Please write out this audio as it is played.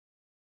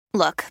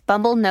Look,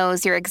 Bumble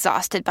knows you're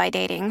exhausted by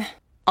dating.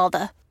 All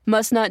the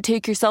must not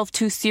take yourself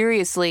too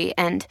seriously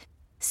and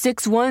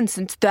 6'1"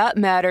 since that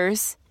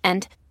matters.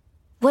 And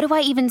what do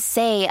I even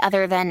say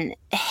other than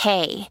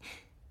hey?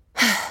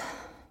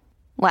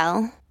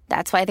 Well,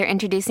 that's why they're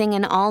introducing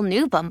an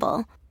all-new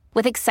Bumble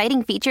with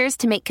exciting features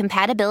to make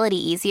compatibility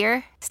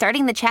easier,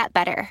 starting the chat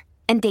better,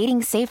 and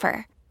dating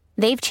safer.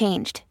 They've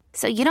changed,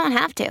 so you don't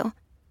have to.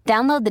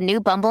 Download the new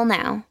Bumble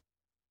now.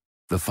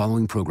 The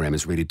following program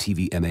is rated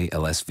TV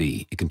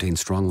MA-LSV. It contains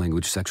strong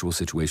language, sexual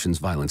situations,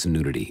 violence, and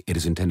nudity. It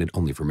is intended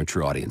only for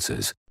mature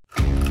audiences.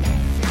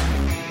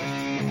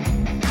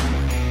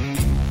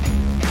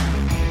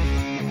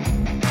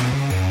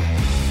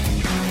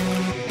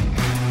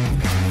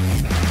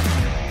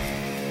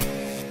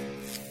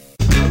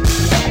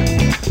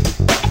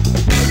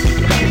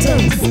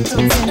 Here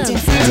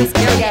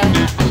we go.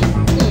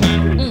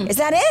 Is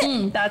that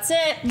it? That's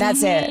it.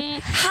 That's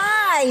it.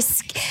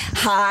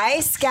 Hi,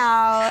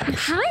 Scout.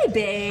 Hi,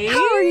 babe.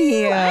 How are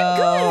you? I'm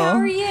good. How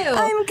are you?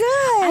 I'm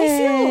good.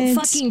 I feel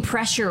fucking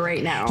pressure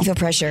right now. You feel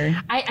pressure?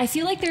 I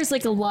feel like there's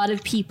like a lot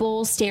of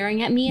people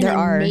staring at me and There I'm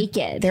are.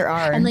 naked. There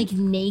are. I'm like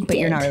naked. But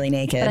you're not really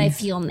naked. But I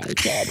feel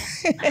naked.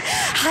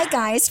 Hi,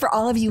 guys. For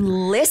all of you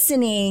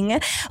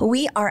listening,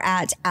 we are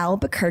at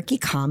Albuquerque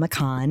Comic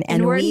Con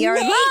and we're we are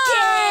naked.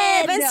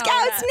 live and No,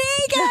 Scout's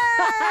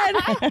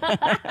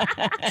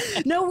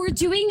naked. No, we're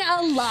doing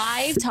a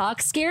live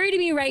talk. Scary to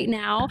me right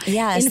now.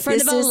 Yes, in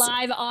front of this a is-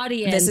 live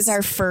audience. This is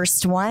our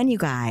first one, you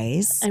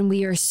guys. And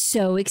we are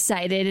so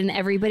excited, and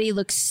everybody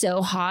looks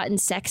so hot and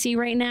sexy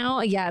right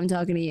now. Yeah, I'm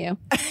talking to you.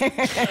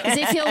 Does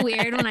it feel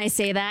weird when I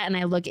say that and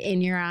I look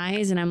in your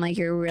eyes and I'm like,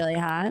 you're really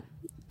hot?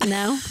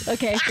 No?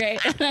 Okay, great.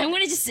 I'm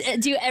going to just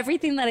do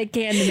everything that I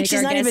can to make She's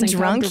our not guests even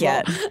drunk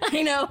yet. uncomfortable.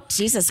 I know.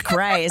 Jesus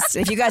Christ.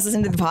 If you guys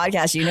listen to the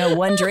podcast, you know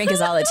one drink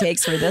is all it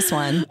takes for this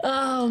one.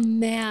 Oh,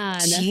 man.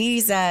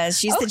 Jesus.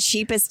 She's the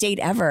cheapest date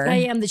ever. I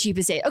am the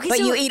cheapest date. Okay, But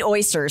so you eat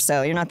oysters,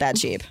 so you're not that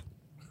cheap.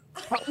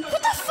 what the fuck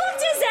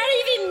does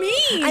that even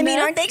mean? I mean,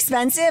 aren't they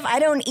expensive? I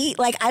don't eat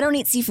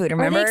seafood,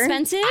 remember? Are they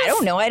expensive? I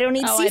don't know. I don't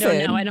eat seafood.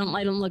 I don't know.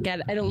 I don't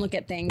look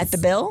at things. At the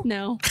bill?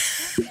 No.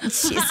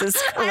 Jesus Christ.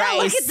 I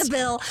don't look at the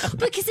bill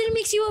because then it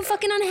makes you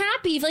fucking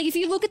unhappy. If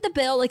you look at the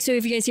bill, like, so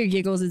if you guys hear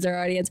giggles, it's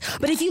our audience.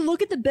 But if you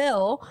look at the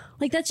bill,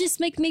 like, that just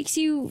makes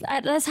you.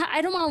 That's how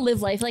I don't want to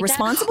live life like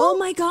Responsible? that. Oh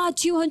my god,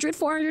 $200,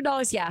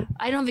 $400. Yeah,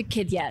 I don't have a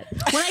kid yet.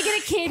 When I get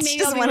a kid, maybe She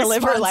doesn't I'll want to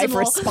live her life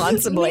responsible.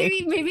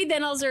 responsibly. Maybe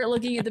then I'll start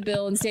looking at the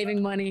bill and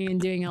saving money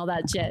and doing all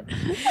that shit.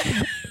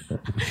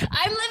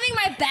 I'm living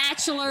my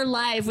bachelor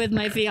life with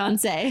my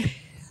fiance.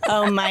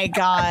 Oh my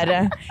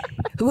God.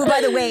 Who,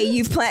 by the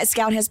way,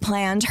 Scout has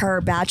planned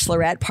her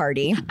bachelorette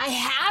party. I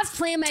have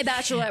planned my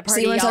bachelorette party. So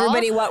you want to tell y'all.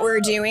 everybody what we're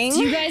doing?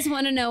 Do you guys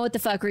want to know what the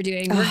fuck we're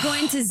doing? We're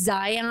going to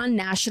Zion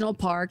National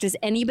Park. Does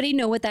anybody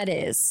know what that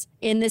is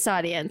in this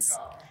audience?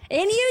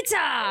 In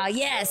Utah,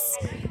 yes.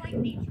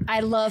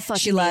 I love fucking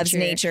She loves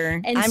nature.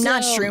 And I'm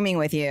not so- shrooming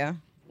with you.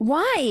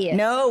 Why?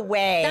 No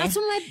way. That's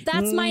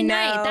my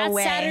night. That's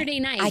way. Saturday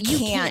night. I You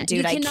can't,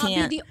 dude. I You cannot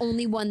can't. be the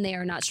only one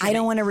there not shrooming. I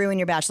don't want to ruin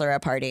your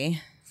bachelorette party.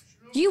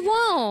 You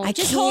won't. I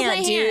just can't, hold my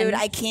hand. dude.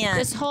 I can't.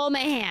 Just hold my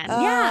hand.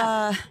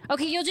 Yeah.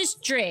 Okay, you'll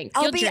just drink.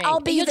 I'll You'll be drink.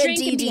 the drink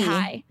and be DD.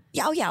 high.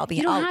 Yeah, oh yeah, I'll be.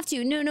 You don't have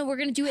to. No, we're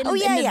gonna do it in, Oh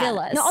yeah, in the yeah.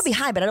 villas. No, I'll be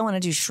high, but I don't want to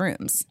do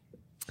shrooms.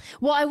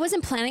 Well, I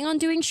wasn't planning on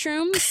doing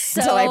shrooms,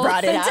 so Until I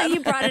brought it until up. you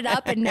brought it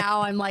up, and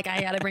now I'm like,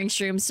 I gotta bring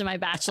shrooms to my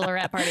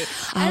bachelorette party.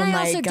 And I my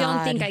also don't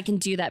God. think I can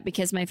do that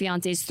because my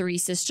fiance's 3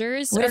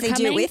 sisters What are if they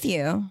coming. do it with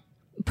you?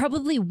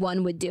 Probably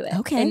one would do it,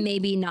 Okay. and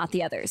maybe not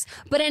the others.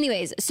 But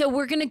anyways, so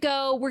we're gonna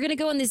go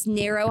on this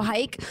narrow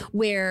hike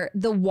where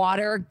the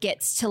water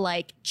gets to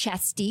like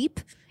chest deep.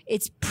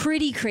 It's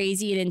pretty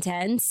crazy and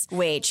intense.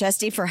 Wait,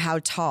 chest deep for how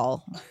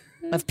tall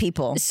of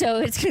people? So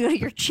it's gonna go to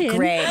your chin.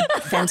 Great,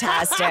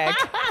 fantastic.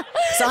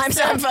 So I'm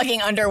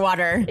fucking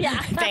underwater.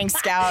 Yeah. Thanks,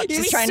 Scout. You're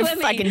Just gonna trying be to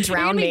swimming. fucking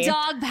drown You're me.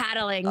 gonna be dog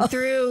paddling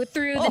through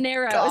the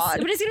narrows, God.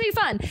 but it's gonna be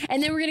fun.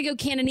 And then we're gonna go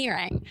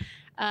canyoneering,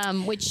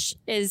 which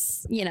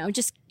is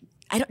just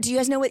Do you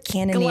guys know what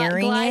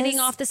canyoneering gliding is?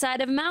 off the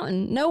side of a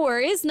mountain. No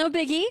worries, no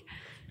biggie.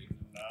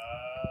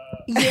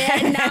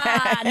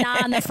 Yeah,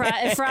 nah, in the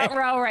front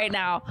row right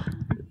now.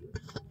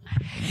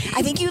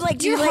 I think You're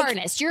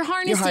harnessed. You're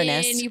harnessed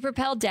harnessed. in. You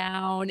propel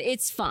down.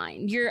 It's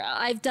fine.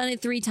 I've done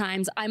it 3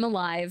 times. I'm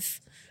alive.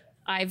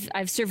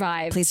 I've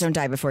survived. Please don't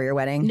die before your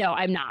wedding. No,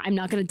 I'm not. I'm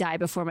not going to die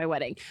before my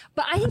wedding.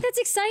 But I think that's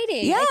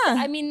exciting. Yeah.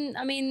 I mean,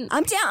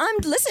 I'm down.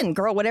 Listen,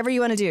 girl, whatever you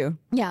want to do.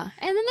 yeah.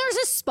 And then there's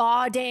a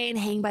spa day and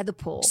hang by the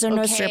pool. So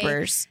no okay?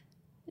 strippers.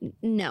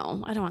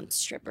 No, I don't want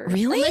strippers.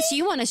 Really? Unless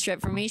you want to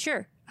strip for me,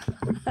 sure.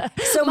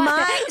 So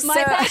my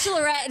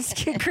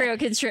bachelorette crew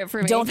can strip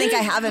for me. Don't think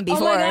I haven't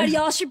before. Oh my God,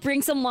 y'all should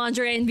bring some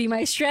lingerie and be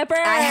my strippers.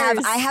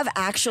 I have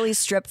actually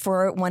stripped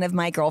for one of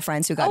my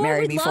girlfriends who got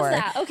married before. Love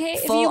that. Okay,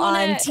 full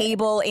on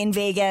table in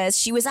Vegas.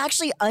 She was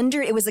actually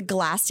under. It was a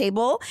glass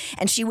table,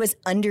 and she was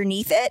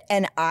underneath it,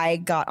 and I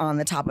got on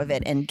the top of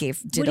it and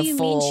did a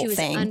full mean she was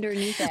thing.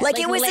 Underneath it, like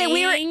it was.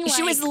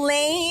 She was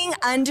laying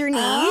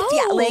underneath.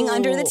 Yeah, laying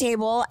under the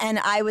table, and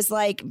I was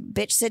like,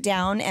 "Bitch, sit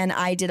down," and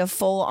I did a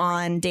full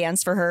on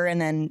dance for her.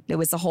 And then it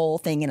was the whole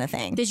thing in a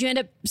thing. Did you end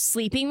up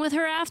sleeping with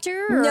her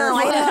after? No,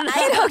 I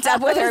had hooked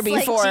up with her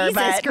before, like,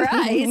 but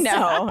Christ.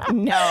 no.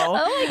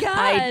 Oh my God.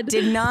 I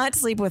did not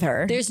sleep with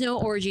her. There's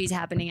no orgies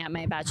happening at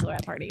my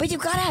bachelorette party. But you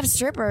gotta have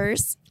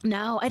strippers.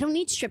 No, I don't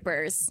need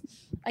strippers.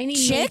 I need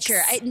Chicks?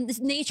 nature.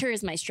 Nature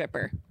is my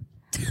stripper.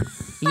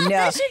 You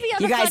guys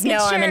know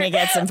I'm gonna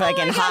get some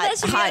fucking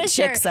hot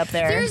chicks up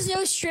there. There's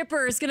no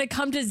strippers gonna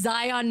come to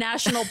Zion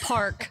National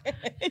Park.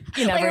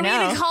 You never know.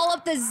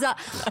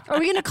 Are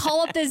we gonna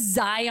call up the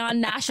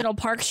Zion National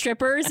Park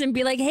strippers and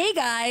be like, "Hey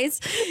guys,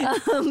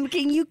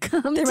 can you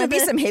come?" There might be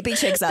some hippie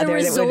chicks out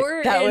there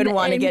that would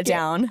want to get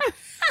down.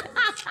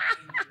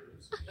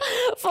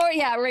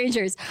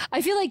 Rangers.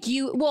 I feel like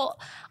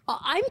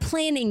I'm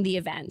planning the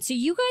event, so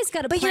you guys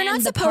got to. But you're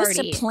not supposed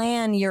to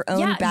plan your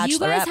own bachelorette party. You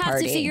guys have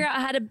to figure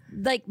out how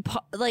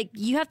to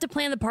you have to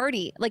plan the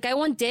party. Like I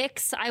want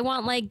dicks. I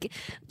want like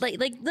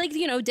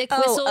dick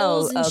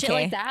whistles and shit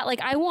like that.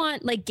 Like I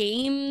want like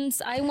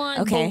games. I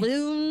want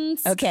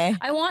balloons. Okay.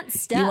 I want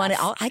stuff. You want it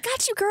all? I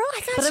got you, girl.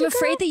 But I'm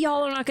afraid that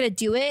y'all are not going to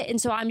do it, and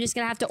so I'm just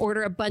going to have to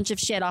order a bunch of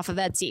shit off of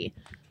Etsy.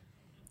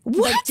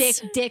 What? Like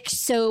dick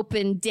soap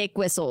and dick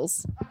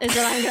whistles is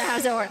what I'm gonna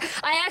have to order.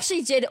 I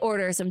actually did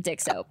order some dick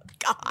soap.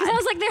 God. I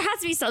was like, there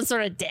has to be some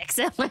sort of dicks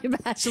at my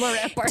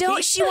bachelorette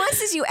party. She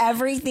wants to do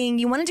everything.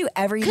 You want to do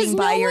everything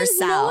by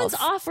yourself. No one's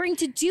offering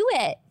to do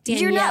it,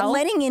 Danielle. You're not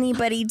letting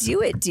anybody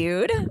do it,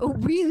 dude. Oh,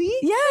 really?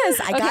 Yes,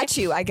 I got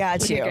you. I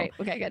got you. Great.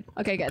 Okay,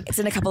 good. It's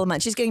in a couple of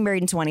months. She's getting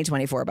married in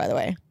 2024, by the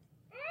way.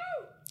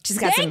 She's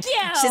got Thank you.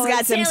 She's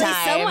got some time.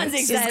 Someone's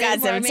excited She's got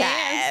for some me.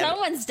 time.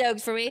 Someone's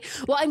stoked for me.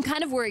 Well, I'm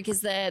kind of worried because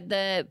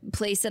the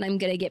place that I'm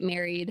going to get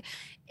married,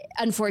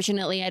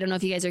 unfortunately, I don't know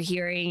if you guys are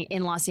hearing,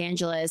 in Los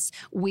Angeles,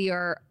 we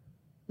are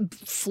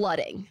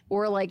flooding.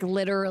 Or like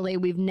literally,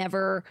 we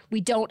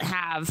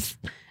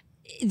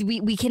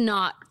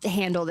cannot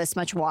handle this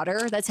much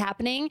water that's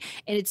happening.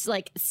 And it's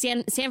like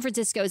San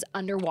Francisco's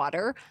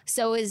underwater.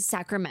 So is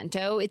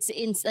Sacramento. It's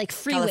in like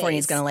freeways.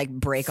 California's going to like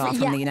break off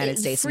from the United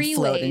States and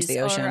float into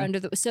the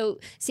ocean. So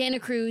Santa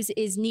Cruz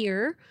is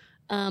near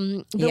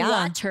the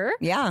water.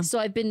 Yeah. So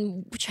I've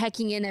been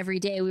checking in every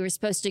day. We were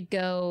supposed to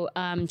go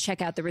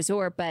check out the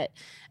resort, but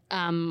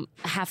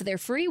half of their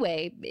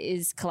freeway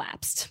is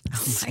collapsed.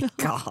 Oh my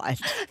God.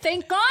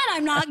 Thank God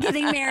I'm not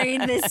getting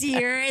married this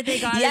year.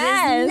 Thank God it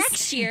is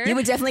next year. You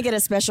would definitely get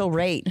a special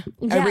rate,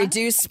 a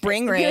reduced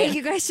spring rate.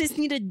 You guys just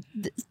need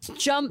to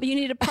jump. You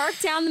need to park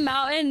down the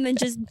mountain and then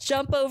just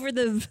jump over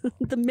the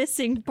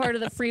missing part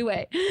of the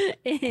freeway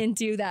and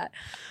do that.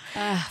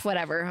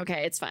 Whatever.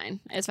 Okay, it's fine.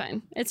 It's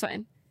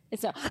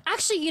not.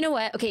 Actually, you know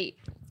what? Okay,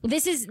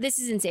 this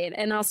is insane,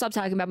 and I'll stop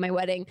talking about my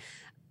wedding.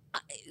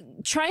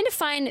 Trying to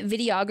find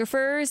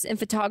videographers and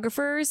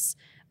photographers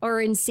are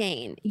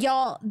insane.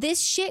 Y'all,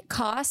 this shit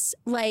costs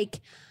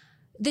like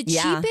the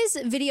cheapest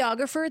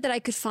videographer that I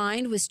could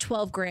find was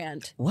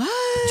 $12,000. What?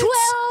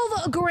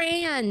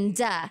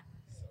 $12,000.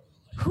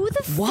 Who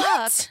the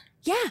what? fuck?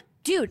 Yeah.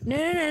 Dude,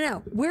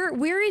 no.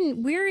 We're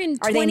in.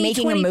 Are they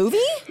making a movie?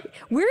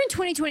 We're in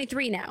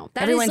 2023 now.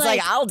 Everyone's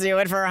like, I'll do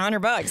it for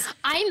 $100.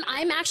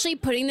 I'm actually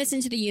putting this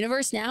into the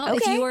universe now.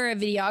 If you are a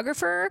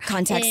videographer,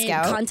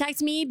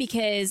 contact me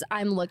because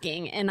I'm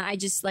looking, and I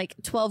just like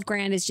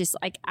 $12,000 is just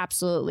like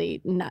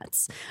absolutely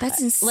nuts.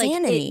 That's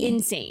insanity.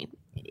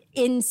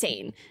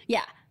 Insane.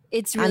 Yeah.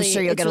 It's really, I'm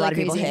sure you'll get a lot of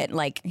people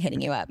crazy.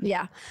 hitting you up.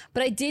 Yeah.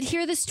 But I did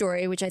hear the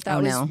story, which I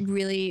thought was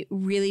really,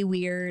 really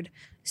weird.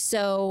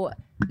 So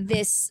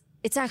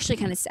it's actually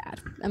kind of sad.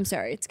 I'm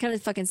sorry. It's kind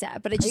of fucking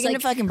sad. But it's just Are you going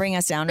to fucking bring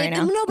us down right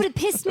now? No, but it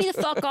pissed me the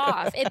fuck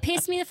off. It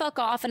pissed me the fuck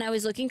off. And I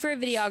was looking for a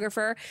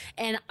videographer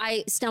and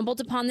I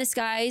stumbled upon this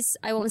guy's,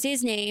 I won't say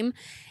his name.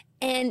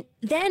 And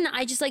then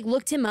I just like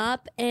looked him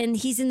up and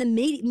he's in the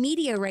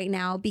media right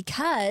now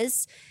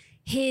because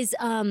his,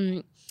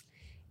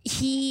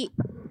 he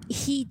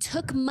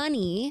took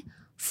money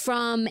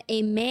from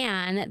a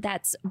man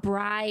that's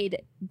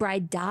bride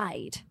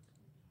died.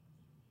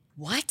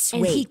 What?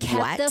 And he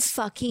kept the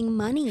fucking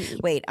money.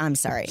 Wait, I'm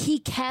sorry. He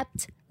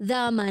kept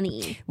the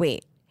money.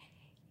 Wait,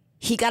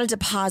 he got a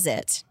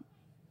deposit.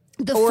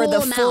 The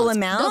full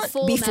amount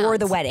before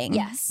the wedding.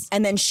 Yes.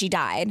 And then she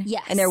died.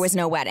 Yes. And there was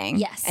no wedding.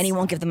 Yes. And he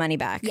won't give the money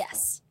back.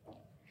 Yes.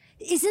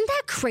 Isn't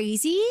that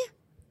crazy?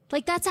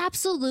 Like, that's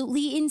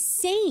absolutely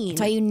insane.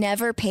 That's why you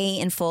never pay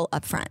in full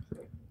upfront.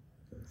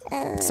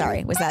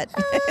 Sorry, was that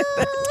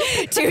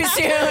too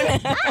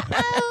soon?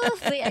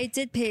 Wait, I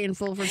did pay in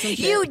full for some shit.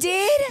 You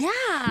did?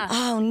 Yeah.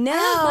 Oh no.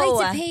 I don't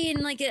like to pay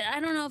in I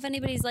don't know if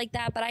anybody's like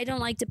that, but I don't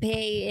like to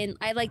pay and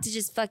I like to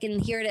just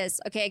fucking, here it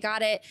is. Okay, I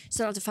got it.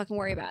 So I don't have to fucking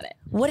worry about it.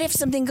 What if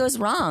something goes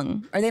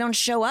wrong or they don't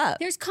show up?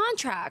 There's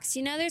contracts,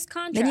 there's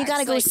contracts. Then you got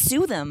to go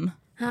sue them.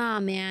 Oh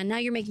man, now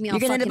you're making me all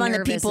You're fucking gonna end up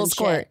on the people's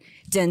court.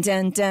 Dun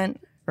dun dun.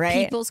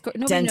 Right? People's court.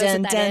 Nobody knows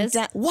what that is.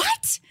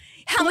 What?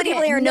 How many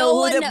people here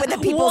know who the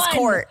people's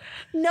court?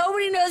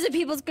 Nobody knows the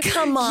people's court.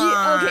 Come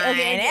on.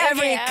 Okay.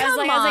 Come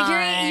on. I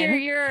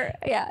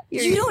was like,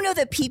 You don't know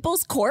the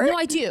people's court? No,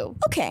 I do.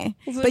 Okay.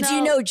 But do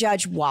you know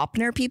Judge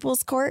Wapner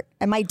people's court?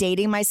 Am I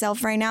dating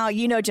myself right now?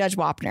 You know Judge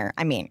Wapner.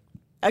 I mean,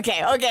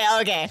 okay. What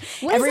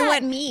does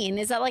that mean?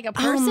 Is that like a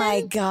person? Oh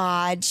my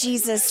God.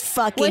 Jesus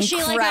fucking Christ.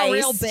 Was she like a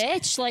real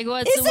bitch? Like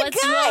It's a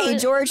guy,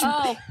 George.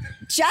 Oh.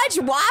 Judge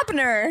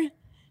Wapner.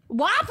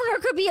 Wapner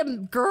could be a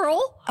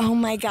girl. Oh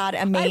my God,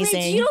 amazing.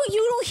 I mean, you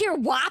don't hear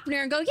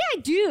Wapner and go,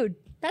 yeah, dude.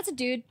 That's a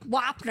dude.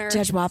 Wapner.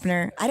 Judge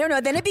Wapner. I don't know.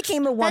 Then it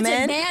became a woman.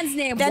 That's a man's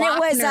name. Then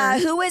Wapner.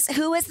 It was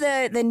who was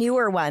the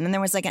newer one? And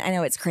there was like I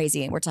know it's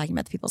crazy. We're talking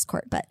about the people's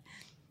court, but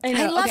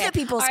I love the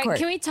people's court.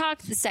 Can we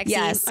talk sexy?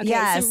 Yes. Okay,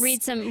 yes. So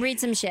read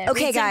some shit.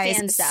 Okay, read guys.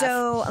 Some fan stuff.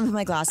 So I'm put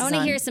my glasses I on.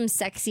 want to hear some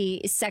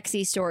sexy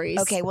stories.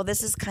 Okay. Well,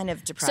 this is kind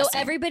of depressing. So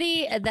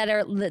everybody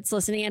that's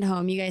listening at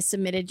home, you guys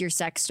submitted your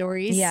sex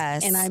stories.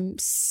 Yes. And I'm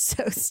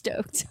so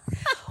stoked.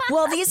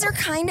 Well, this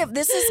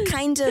is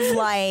kind of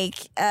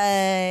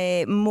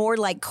like more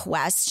like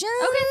questions.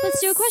 Okay, let's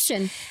do a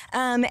question.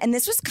 And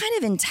this was kind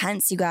of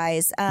intense, you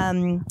guys.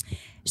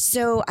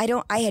 So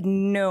I had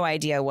no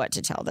idea what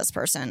to tell this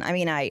person. I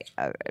mean,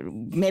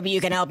 maybe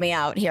you can help me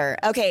out here.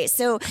 Okay,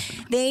 so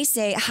they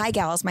say, "Hi,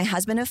 gals. My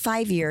husband of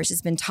 5 years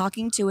has been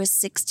talking to a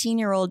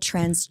 16-year-old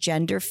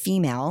transgender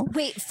female."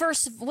 Wait,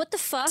 first, what the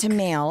fuck? To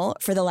male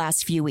for the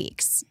last few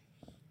weeks.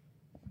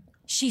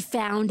 She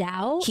found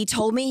out? He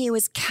told me he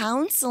was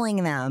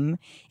counseling them,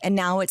 and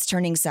now it's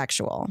turning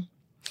sexual.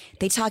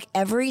 They talk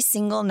every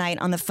single night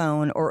on the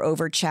phone or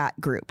over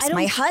chat groups.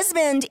 My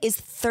husband is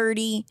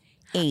 38.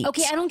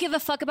 Okay, I don't give a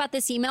fuck about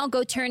this email.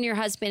 Go turn your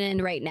husband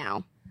in right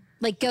now.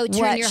 Like, go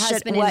turn your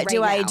husband in right now. What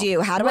do I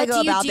do? How do I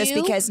go about this?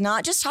 Because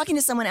not just talking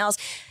to someone else,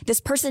 this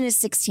person is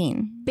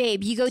 16.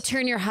 Babe, you go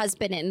turn your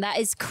husband in. That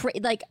is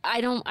like, I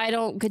don't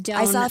condone.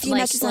 I saw a few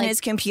messages on his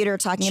computer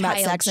talking about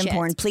sex and shit.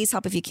 porn. Please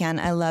help if you can.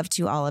 I love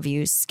to all of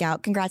you.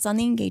 Scout, congrats on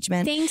the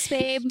engagement. Thanks,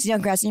 babe.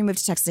 Congrats on your move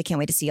to Texas. I can't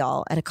wait to see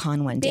y'all at a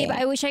con one day. Babe,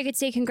 I wish I could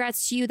say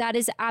congrats to you. That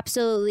is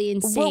absolutely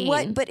insane.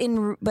 Well,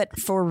 but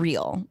for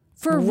real.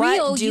 For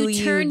real, you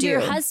turned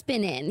your do?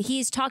 husband in.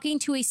 He's talking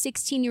to a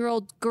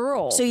 16-year-old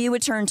girl. So you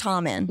would turn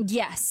Tom in?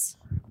 Yes.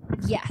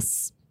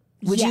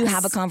 Would you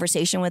have a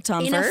conversation with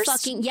Tom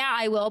first? Yeah,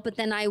 I will. But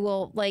then I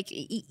will, like,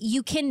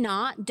 you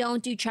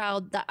don't do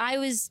child. I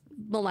was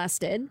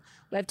molested.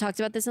 I've talked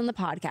about this on the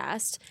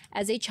podcast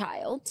as a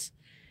child.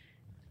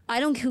 I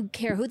don't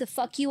care who the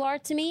fuck you are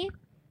to me.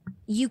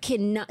 You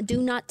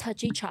do not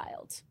touch a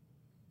child.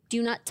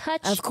 Do not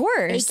touch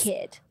a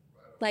kid.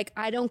 Like,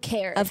 I don't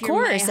care if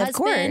you're my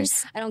husband.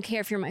 I don't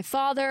care if you're my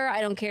father.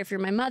 I don't care if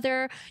you're my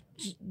mother.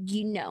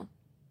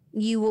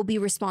 You will be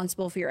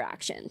responsible for your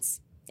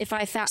actions. If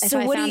I found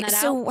that out.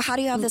 So how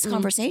do you have this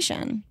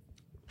conversation?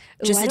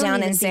 Just sit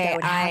down and say,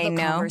 I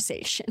know.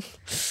 Conversation.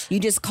 You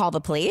just call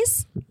the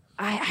police?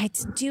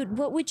 Dude,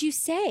 what would you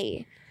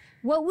say?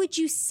 What would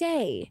you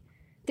say?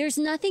 There's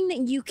nothing that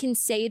you can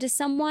say to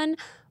someone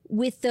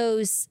with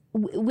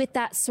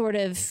that sort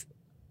of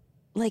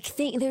like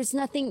thing. There's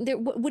nothing there.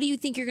 What do you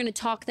think you're going to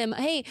talk them?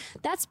 Hey,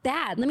 that's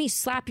bad. Let me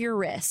slap your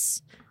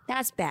wrists.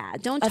 That's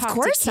bad. Don't talk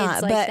to kids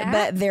like that.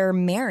 But they're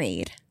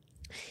married.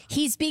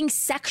 He's being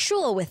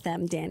sexual with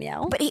them,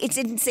 Danielle. But it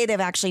didn't say they've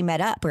actually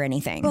met up or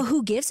anything. But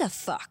who gives a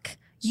fuck?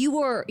 You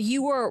were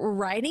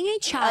riding a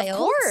child. Of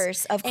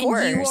course.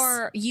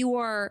 And you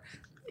are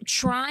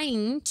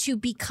trying to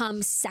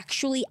become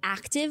sexually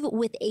active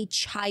with a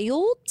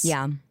child.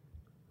 Yeah.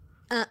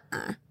 I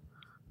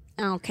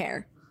don't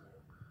care.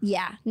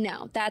 Yeah,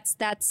 no, that's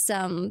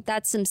some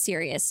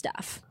serious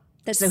stuff.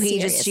 She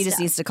just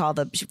needs to call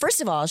first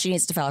of all, she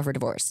needs to file for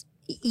divorce.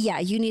 Yeah,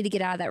 you need to get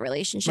out of that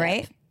relationship.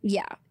 Right?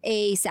 Yeah,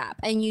 ASAP.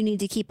 And you need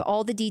to keep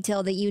all the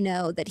detail that you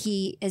know that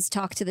he has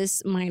talked to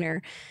this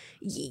minor.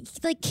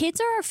 Like, kids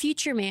are our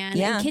future, man.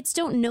 Yeah. And kids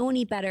don't know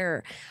any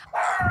better.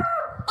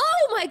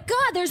 Oh my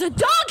God, there's a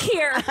dog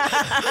here. Oh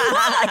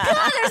my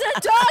God, there's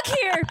a dog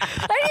here.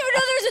 I didn't even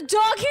know there's a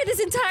dog here this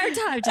entire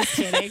time. Just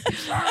kidding.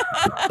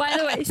 By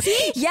the way,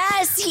 see?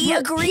 Yes, he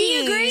agrees.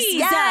 He agrees.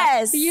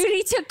 Yes. You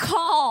need to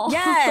call.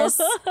 Yes.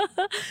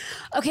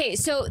 Okay,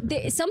 so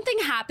something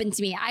happened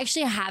to me. I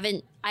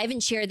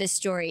haven't shared this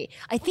story.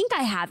 I think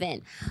I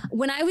haven't.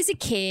 When I was a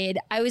kid,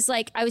 I was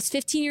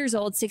 15 years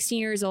old, 16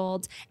 years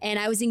old, and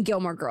I was in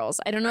Gilmore Girls.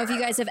 I don't know if you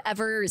guys have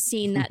ever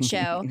seen that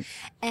show.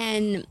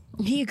 And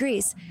he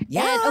agrees.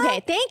 Yeah. And,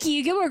 okay, thank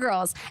you, Gilmore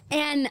Girls.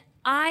 And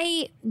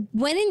I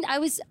went in, I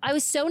was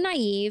so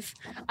naive.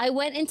 I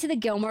went into the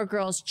Gilmore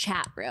Girls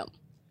chat room.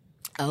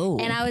 Oh.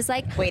 And I was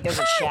like, wait, there's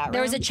a chat room?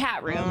 There was a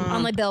chat room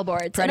on my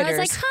billboards. Predators. And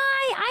I was like,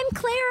 hi, I'm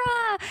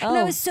Clara. And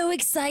I was so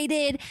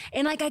excited.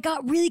 And like, I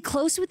got really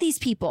close with these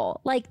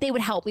people. Like, they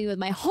would help me with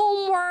my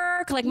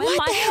homework. Like,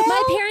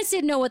 my parents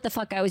didn't know what the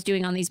fuck I was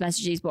doing on these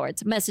message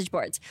boards.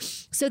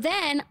 So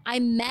then I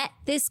met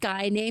this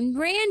guy named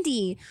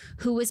Randy,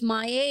 who was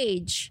my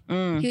age.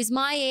 He was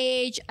my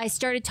age. I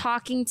started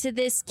talking to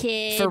this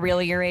kid. For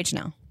real your age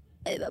now?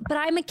 But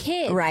I'm a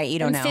kid. Right, you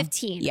don't I'm know.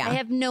 15. Yeah. I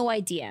have no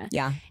idea.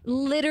 Yeah.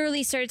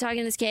 Literally started talking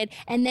to this kid.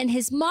 And then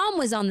his mom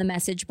was on the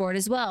message board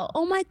as well.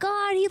 Oh my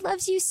God, he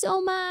loves you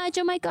so much.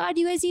 Oh my God,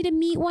 you guys need to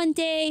meet one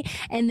day.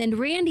 And then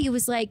Randy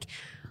was like,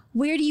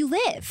 where do you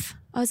live?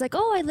 I was like,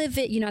 oh, I live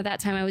at, at that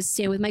time I was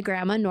staying with my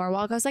grandma in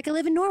Norwalk. I was like, I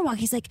live in Norwalk.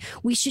 He's like,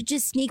 we should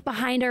just sneak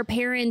behind our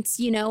parents,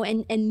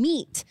 and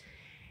meet.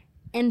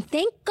 And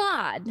thank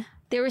God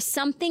there was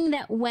something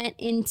that went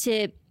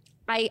into,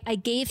 I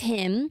gave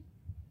him,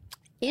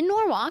 in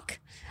Norwalk,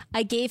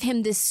 I gave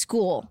him this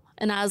school.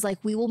 And I was like,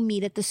 we will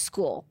meet at the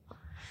school.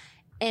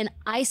 And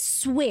I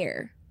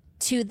swear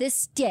to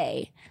this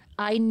day,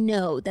 I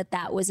know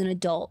that was an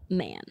adult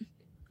man.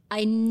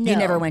 I know. You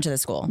never went to the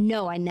school?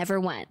 No, I never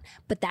went.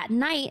 But that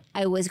night,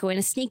 I was going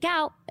to sneak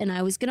out and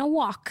I was going to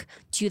walk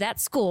to that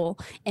school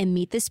and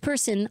meet this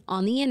person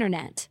on the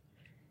internet.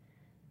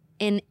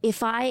 And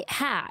if I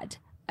had,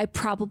 I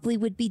probably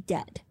would be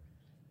dead.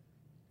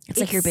 It's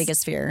like your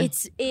biggest fear.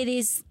 It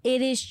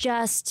is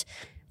just,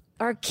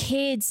 our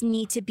kids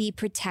need to be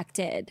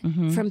protected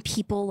from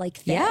people like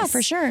this. Yeah,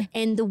 for sure.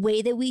 And the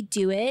way that we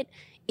do it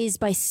is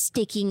by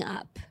sticking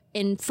up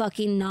and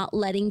fucking not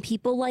letting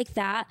people like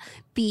that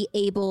be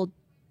able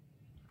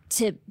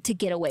to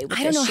get away with this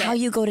I don't know shit. how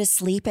you go to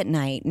sleep at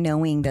night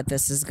knowing that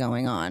this is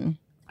going on.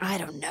 I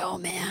don't know,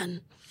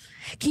 man.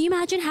 Can you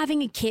imagine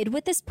having a kid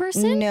with this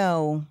person?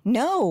 No.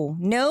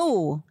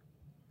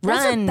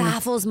 That's Run. what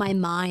baffles my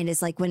mind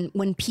is like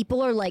when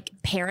people are like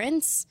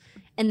parents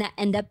and that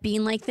end up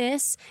being like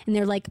this and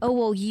they're like, oh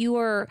well, you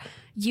were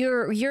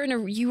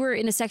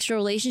in a sexual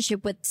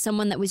relationship with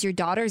someone that was your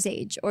daughter's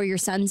age or your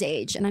son's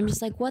age, and I'm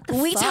just like, what the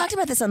fuck? We talked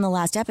about this on the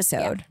last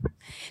episode. Yeah.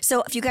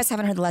 So if you guys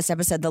haven't heard the last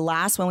episode, the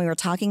last one we were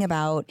talking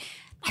about,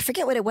 I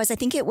forget what it was. I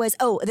think it was,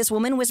 this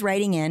woman was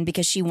writing in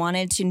because she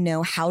wanted to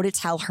know how to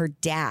tell her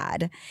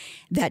dad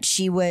that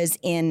she was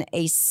in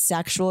a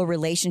sexual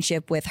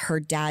relationship with her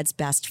dad's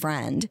best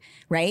friend,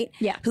 right?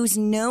 Yeah. Who's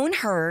known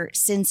her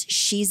since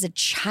she's a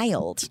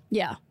child.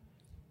 Yeah.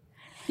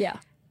 Yeah.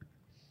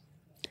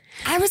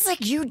 I was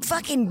like, you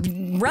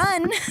fucking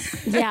run.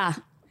 Yeah.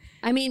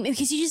 I mean,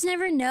 because you just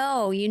never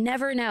know. You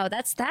never know.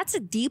 That's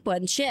a deep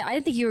one. Shit, I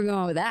didn't think you were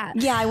going with that.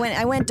 Yeah, I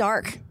went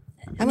dark.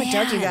 I went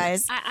dark, you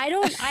guys. I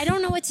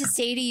don't know what to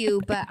say to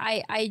you, but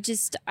I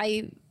just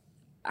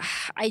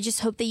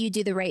hope that you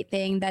do the right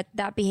thing.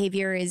 That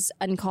behavior is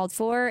uncalled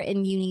for,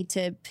 and you need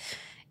to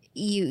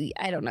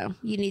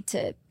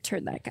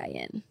turn that guy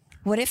in.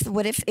 What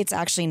if it's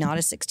actually not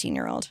a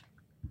 16-year-old?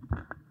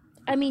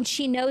 I mean,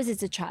 she knows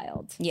it's a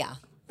child. Yeah.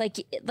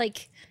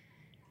 Like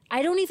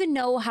I don't even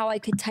know how I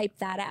could type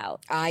that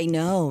out. I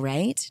know,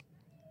 right?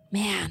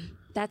 Man,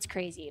 that's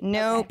crazy.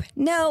 Nope. Okay.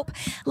 Nope.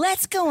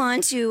 Let's go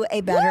on to a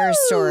better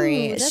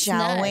story, That's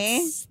shall nuts.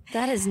 we?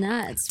 That is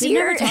nuts. We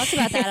Dear- never talked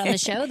about that on the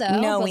show,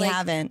 though. No, but we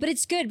haven't. But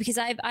it's good because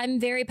I'm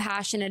very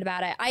passionate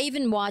about it. I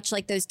even watch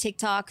like those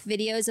TikTok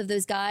videos of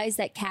those guys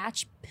that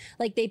catch,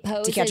 like they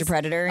pose To catch a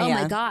predator, Oh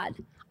yeah. my god,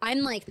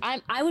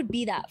 I would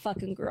be that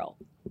fucking girl.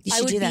 You I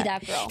should would do be that.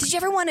 that girl. Did you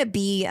ever want to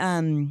be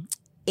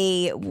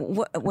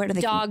what are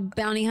they? Dog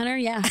bounty hunter?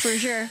 Yeah, for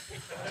sure.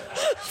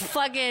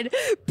 Fucking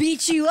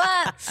beat you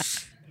up.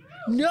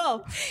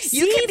 No,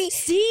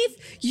 Steve,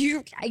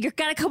 you're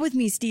gotta come with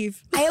me,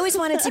 Steve. I always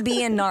wanted to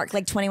be in Narc,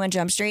 like 21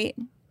 Jump Street.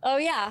 Oh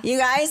yeah. You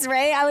guys,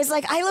 right? I was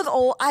like, I look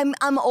old.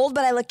 I'm old,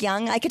 but I look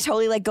young. I could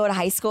totally like go to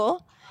high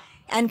school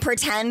and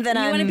pretend that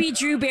You I'm. want to be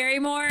Drew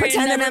Barrymore?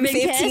 Pretend and that I'm never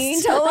been 15,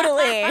 kissed?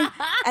 totally,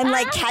 and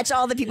like catch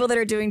all the people that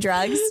are doing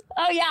drugs.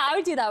 Oh yeah, I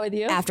would do that with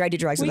you. After I do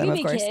drugs with them, could of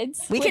be course.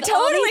 kids We with could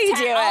all totally these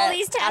do it. all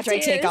these After I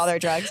take tattoos. all their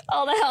drugs.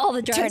 All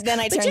the drugs. Then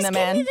I But turn them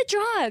just in. give me the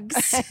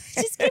drugs.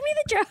 Just give me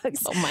the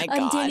drugs. Oh my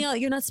God. Danielle,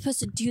 you're not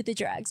supposed to do the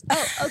drugs.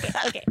 Oh,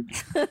 okay.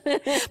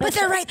 But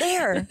they're right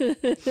there.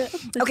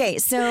 Okay,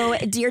 so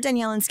dear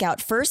Danielle and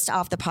Scout, first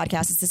off, the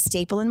podcast is a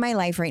staple in my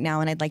life right now,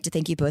 and I'd like to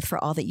thank you both for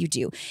all that you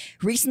do.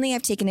 Recently,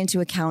 I've taken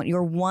into account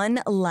your one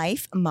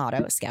life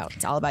motto, Scout.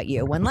 It's all about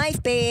you. One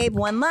life, babe.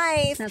 One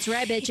life. That's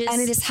right, bitches.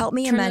 And it has helped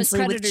me Turn those immensely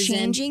with predators in.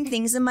 changing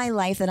things in my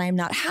life that I'm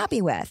not happy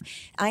with.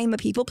 I am a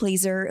people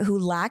pleaser who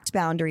lacked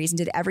boundaries and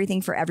did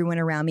everything for everyone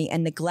around me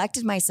and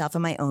neglected myself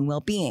and my own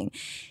well-being.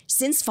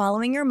 Since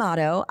following your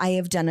motto, I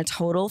have done a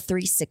total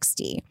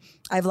 360.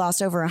 I've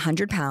lost over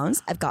 100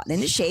 pounds. I've gotten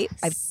into shape.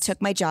 I've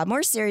took my job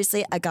more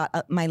seriously. I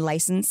got my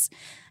license,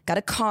 got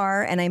a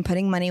car, and I'm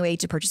putting money away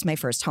to purchase my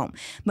first home.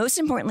 Most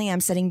importantly,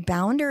 I'm setting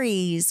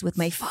boundaries with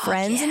my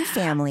friends and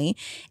family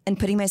and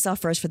putting myself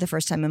first for the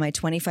first time in my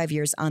 25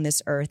 years on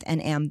this earth,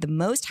 and am the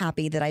most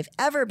happy that I've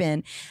ever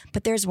been.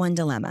 But there's one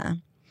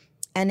dilemma,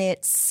 and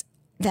it's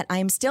that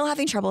I'm still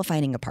having trouble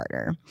finding a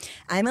partner.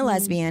 I'm a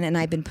lesbian and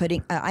I've been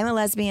putting, I'm a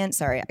lesbian.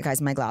 Sorry,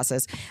 guys, my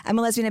glasses. I'm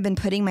a lesbian. I've been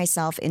putting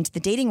myself into the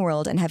dating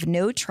world and have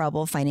no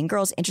trouble finding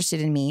girls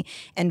interested in me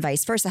and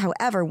vice versa.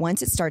 However,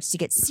 once it starts to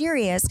get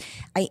serious,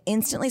 I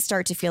instantly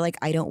start to feel like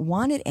I don't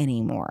want it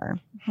anymore.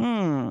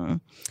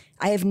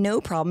 I have no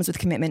problems with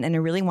commitment and I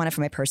really want it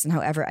for my person.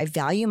 However, I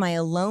value my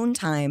alone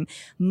time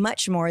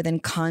much more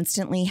than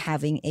constantly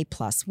having a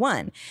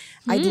 +1.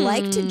 I'd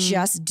like to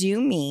just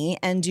do me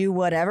and do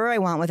whatever I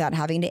want without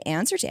having to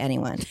answer to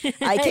anyone.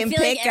 I can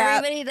pick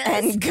up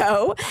and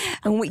go.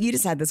 And you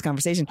just had this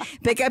conversation.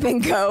 Pick up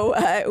and go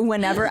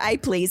whenever I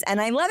please.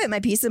 And I love it. My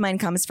peace of mind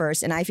comes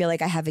first. And I feel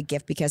like I have a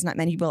gift because not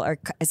many people are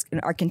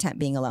content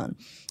being alone.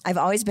 I've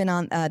always been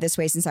on this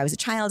way since I was a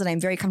child and I'm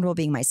very comfortable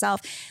being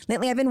myself.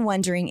 Lately, I've been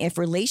wondering if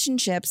relationships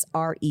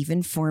are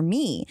even for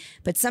me.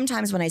 But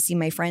sometimes when I see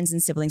my friends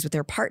and siblings with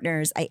their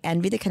partners, I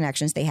envy the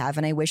connections they have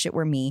and I wish it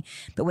were me.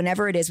 But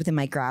whenever it is within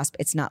my grasp,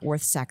 it's not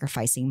worth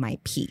sacrificing my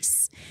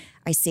peace.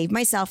 I save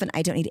myself and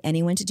I don't need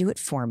anyone to do it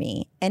for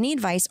me. Any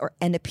advice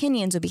and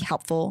opinions would be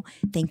helpful.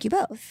 Thank you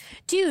both.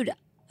 Dude,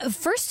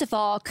 first of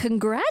all,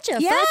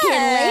 congratulations.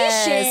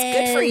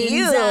 Good for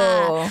you.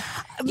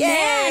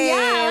 Man,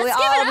 yeah, we're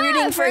all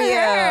rooting for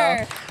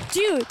you.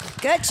 Dude,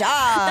 good job.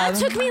 That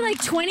took me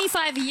like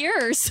 25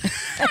 years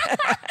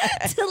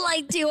to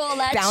like do all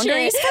that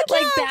boundaries. Shit.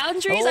 Like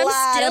boundaries.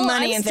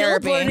 I'm still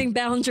learning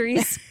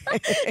boundaries.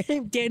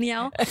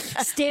 Danielle,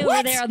 stay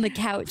over there on the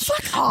couch.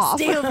 Fuck off.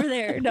 Stay over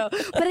there. No,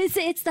 but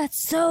that's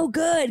so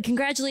good.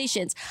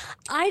 Congratulations.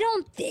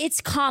 It's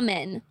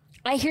common.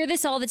 I hear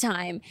this all the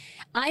time.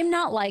 I'm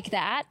not like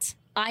that.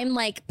 I'm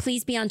like,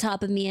 please be on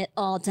top of me at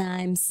all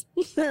times.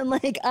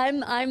 Like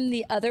I'm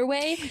the other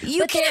way.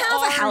 You can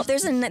have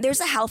there's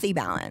a healthy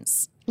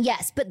balance.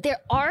 Yes, but there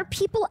are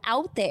people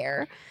out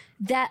there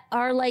that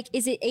are like,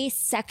 is it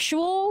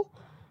asexual?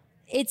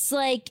 It's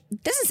like,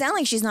 doesn't sound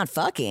like she's not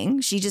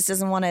fucking. She just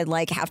doesn't want to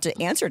like have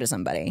to answer to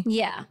somebody.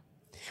 Yeah.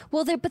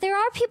 Well, there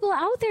are people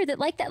out there that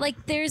like that.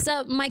 Like there's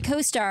my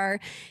co-star.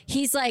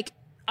 He's like,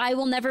 I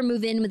will never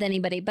move in with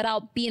anybody, but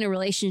I'll be in a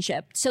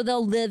relationship. So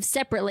they'll live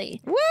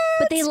separately.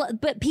 What?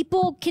 But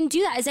people can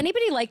do that. Is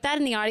anybody like that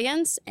in the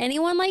audience?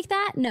 Anyone like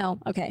that? No.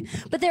 Okay.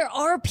 But there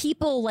are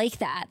people like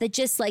that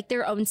just like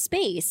their own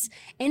space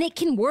and it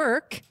can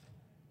work,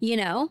 you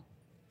know?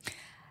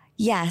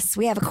 Yes.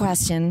 We have a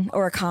question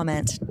or a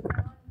comment.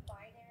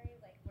 Non-binary,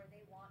 like where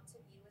they want to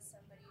be with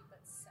somebody, but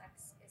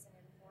sex isn't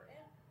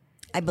important?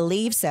 I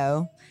believe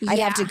so. I'd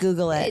have to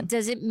Google it.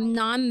 Does it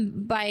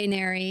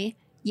non-binary?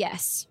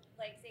 Yes.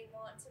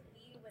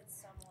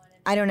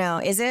 I don't know.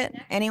 Is it?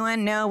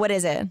 Anyone? No? What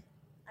is it?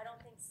 I don't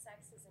think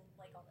sex isn't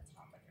like on the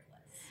top of your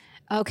list.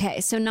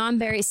 Okay, so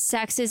non-binary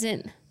sex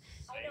isn't.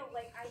 I know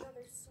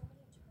there's so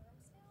many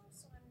terms now,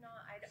 so I'm not.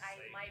 I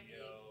might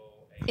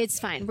be. It's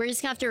fine. We're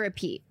just gonna have to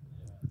repeat.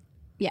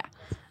 Yeah.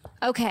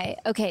 Okay.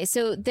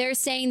 So they're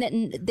saying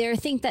that they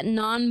think that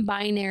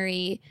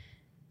non-binary.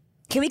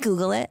 Can we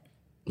Google it?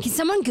 Can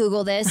someone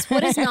Google this?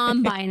 What does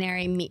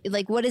non-binary mean?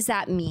 Like, what does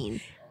that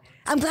mean?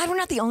 I'm glad we're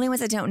not the only ones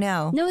that don't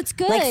know. No, it's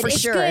good. Like, for it's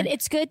sure. Good.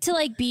 It's good to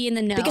like be in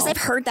the know. Because I've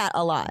heard that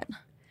a lot.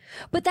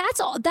 But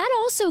that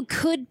also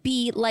could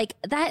be like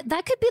that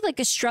could be like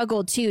a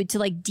struggle too, to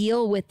like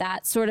deal with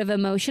that sort of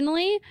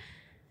emotionally.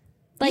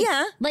 Like,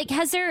 yeah. Like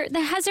has there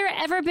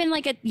ever been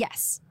like a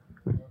yes?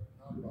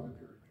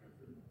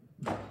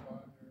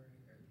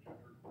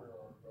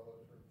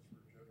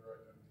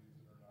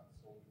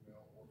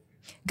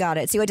 Got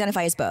it. So you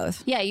identify as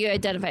both. Yeah, you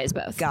identify as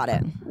both. Got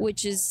it.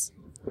 Which is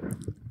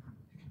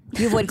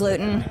you avoid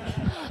gluten.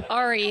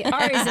 Ari's in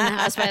the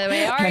house, by the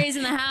way. Ari's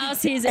in the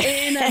house. He's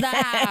in the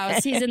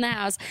house. He's in the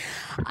house.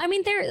 I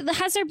mean,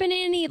 has there been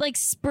any like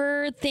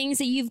spur things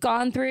that you've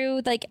gone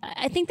through? Like,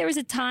 I think there was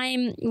a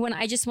time when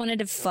I just wanted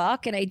to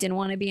fuck and I didn't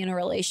want to be in a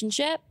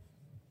relationship.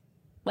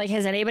 Like,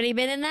 has anybody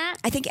been in that?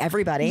 I think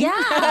everybody. Yeah.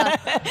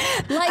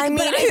 I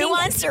mean, who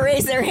wants to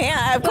raise their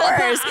hand? Of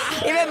course.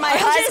 Even my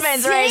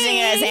husband's raising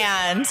his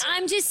hand.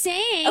 I'm just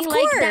saying, of like,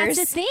 course. that's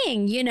a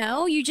thing, you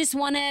know? You just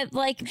want to,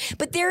 like...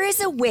 But there is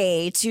a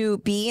way to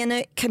be in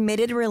a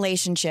committed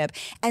relationship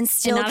and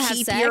still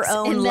keep your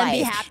own and life.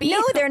 Be happy?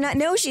 No, they're not.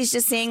 No, she's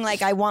just saying,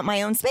 like, I want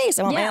my own space.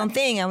 I want my own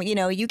thing. You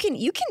know, you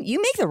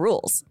make the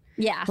rules.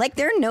 Yeah. Like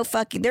there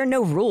are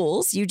no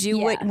rules. You do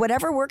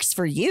whatever works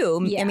for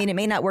you. Yeah. I mean, it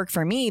may not work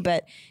for me,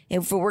 but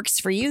if it works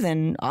for you,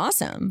 then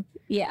awesome.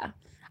 Yeah.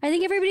 I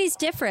think everybody's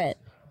different.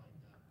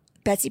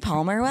 Betsy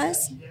Palmer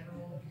was?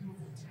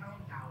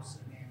 Townhouse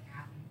in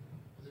Manhattan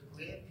with a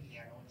grand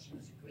piano, and she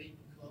was a great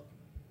cook,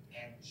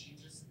 and she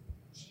lived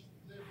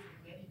for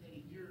many,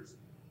 many years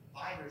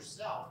by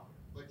herself,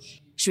 but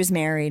she was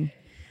married.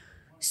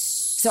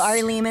 So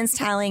Ari Lehman's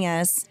telling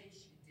us.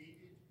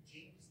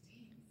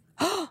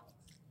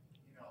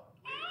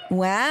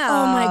 Wow.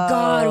 Oh my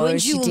God.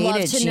 Wouldn't you love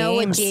to James know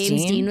what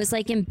James Dean was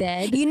like in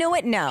bed? You know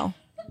what? No.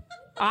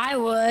 I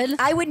would.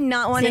 I would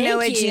not want to know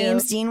what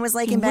James Dean was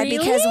like in bed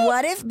because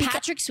what if...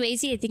 Patrick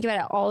Swayze, I think about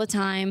it all the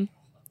time.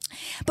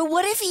 But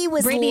what if he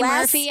was Brittany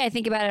Murphy, I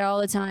think about it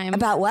all the time.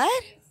 About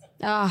what?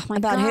 Oh my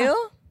God. About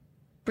who?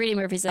 Brittany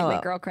Murphy's like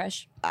my girl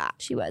crush.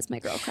 She was my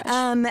girl crush.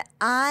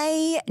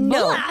 I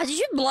no. Blah, did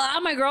you blah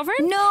my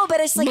girlfriend? No,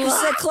 but it's like she's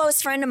a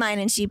close friend of mine,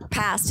 and she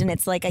passed, and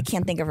it's like I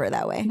can't think of her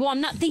that way. Well,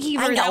 I'm not thinking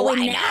of her that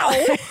way now.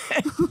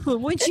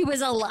 When she was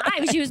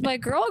alive, she was my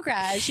girl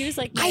crush. She was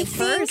like my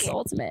first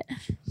ultimate.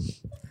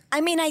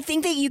 I mean, I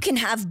think that you can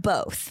have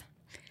both.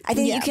 I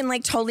think you can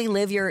like totally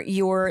live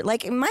your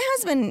like my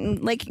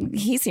husband, like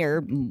he's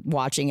here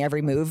watching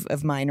every move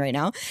of mine right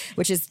now,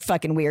 which is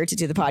fucking weird to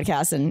do the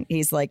podcast and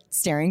he's like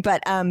staring.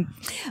 But like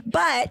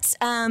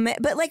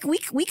we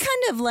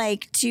kind of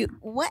like to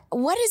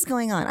what is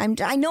going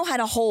on? I know how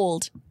to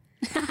hold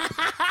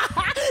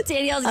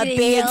Danielle's a getting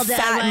big yelled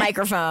fat at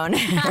microphone.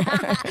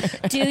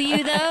 Do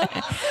you though?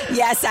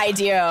 Yes, I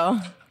do.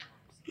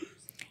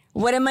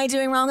 What am I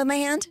doing wrong with my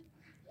hand?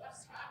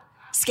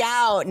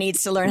 Scout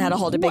needs to learn how to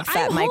hold a big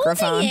fat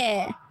microphone.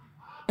 It.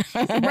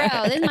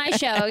 Bro, this is my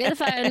show. Get the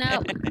fuck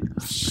no.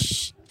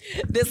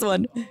 This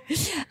one.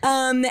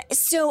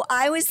 So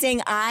I was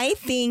saying, I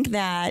think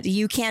that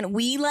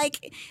we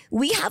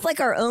have like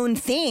our own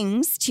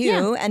things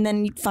too, and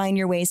then you find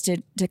your ways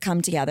to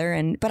come together.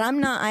 But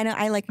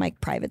I like my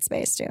private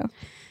space too.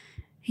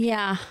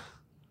 Yeah.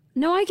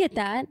 No, I get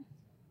that.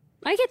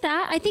 I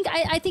think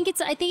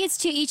it's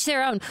to each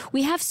their own.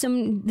 We have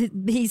some.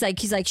 He's like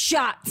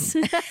shots.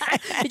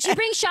 Did you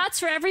bring shots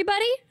for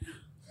everybody?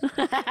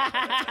 Where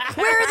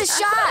are the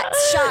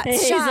shots?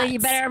 He's like, you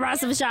better bring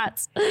some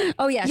shots.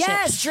 Oh yeah.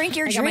 Yes, shit. drink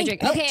your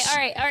drink. Okay, all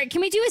right.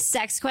 Can we do a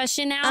sex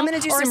question now? I'm gonna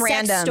do some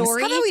randoms. How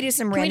about we do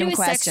some random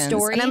questions?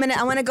 And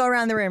I want to go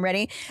around the room.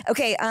 Ready?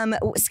 Okay.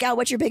 Scout,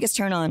 what's your biggest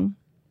turn on?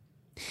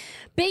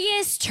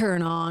 Biggest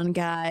turn on,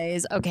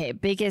 guys. Okay,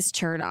 biggest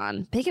turn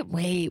on.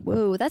 Wait,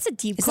 whoa, that's a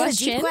deep question. That a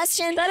deep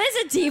question? That is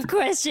a deep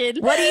question.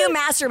 What do you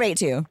masturbate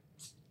to?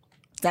 Is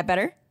that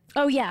better?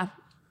 Oh yeah.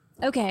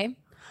 Okay.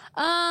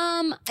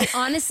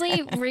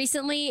 Honestly,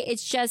 recently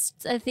it's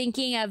just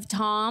thinking of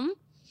Tom.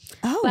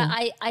 Oh. But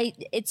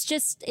it's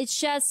just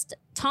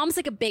Tom's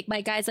like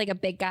my guy's like a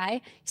big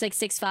guy. He's like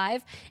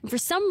 6'5", and for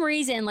some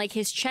reason, like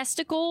his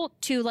chesticle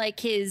to like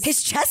his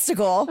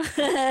chesticle. The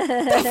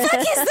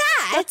fuck is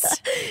that?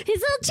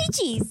 His little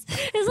chi-chis.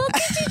 His little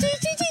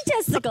chi-chi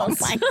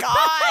testicles. Oh my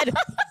god.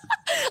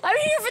 I'm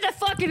here for the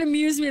fucking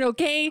amusement,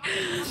 okay?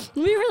 Let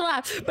me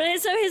relax.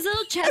 But so his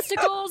little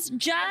chesticles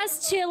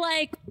just to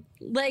like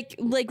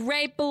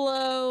right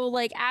below,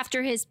 like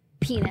after his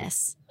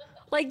penis.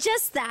 Like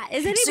just that.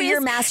 So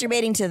you're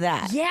masturbating to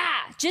that? Yeah,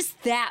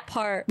 just that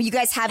part. But you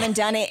guys haven't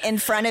done it in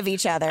front of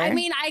each other. I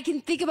mean, I can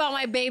think about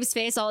my babe's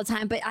face all the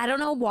time, but I don't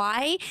know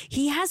why.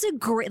 He has a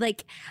great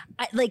like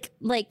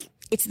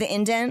it's the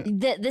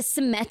indent? The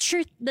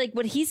symmetry, like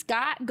what he's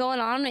got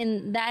going on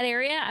in that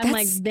area. I'm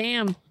like,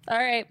 damn. All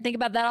right, think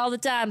about that all the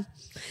time.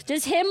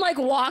 Just him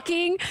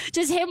walking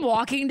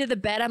to the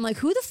bed. I'm like,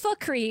 who the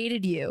fuck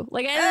created you?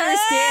 Like, I don't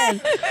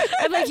understand.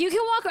 I'm like, you can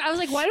walk. I was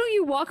like, why don't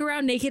you walk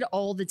around naked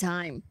all the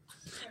time?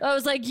 I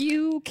was like,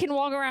 you can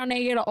walk around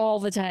naked all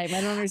the time.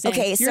 I don't understand.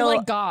 Okay, you're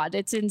like God.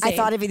 It's insane. I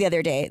thought of you the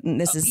other day. And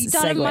this is you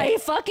thought segue. of my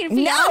fucking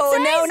fiance?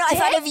 No. I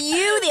thought of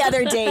you the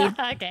other day.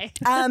 Okay.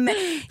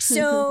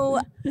 So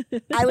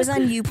I was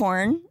on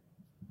YouPorn.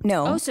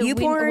 No. So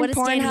YouPorn, what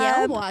does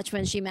Danielle Pornhub. watch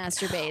when she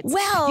masturbates?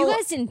 Well, you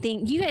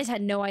guys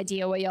had no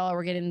idea what y'all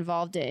were getting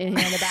involved in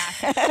the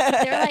back.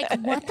 They're like,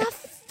 what the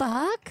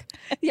fuck?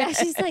 Yeah,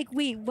 she's like,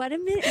 wait, what a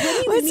minute.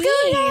 What do you mean?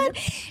 Going on?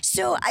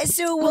 So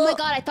oh my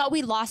God, I thought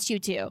we lost you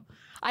two.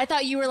 I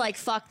thought you were like,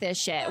 fuck this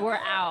shit. We're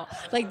out.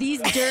 Like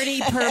these dirty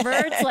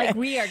perverts, like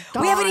we are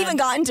gone. We haven't even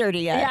gotten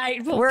dirty yet.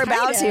 Yeah, well, We're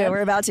about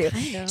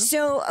to.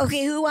 So,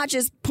 okay, who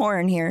watches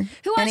porn here?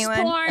 Who watches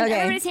Anyone? porn? Okay.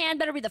 Everybody's hand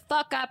better be the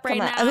fuck up right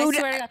now. I swear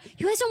to God.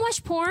 You guys don't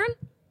watch porn?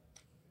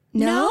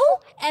 No?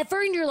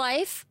 Ever in your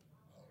life?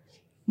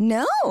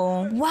 No.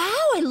 Wow,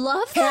 I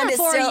love that Hand is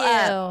for still you.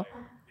 up.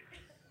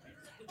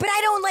 But I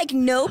don't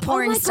know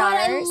porn stars.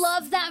 God, I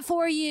love that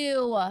for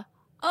you.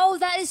 Oh,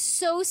 that is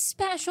so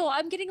special.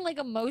 I'm getting like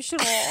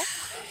emotional.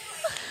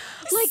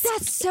 Like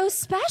that's so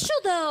special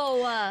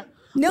though.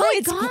 No,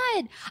 my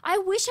God, I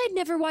wish I'd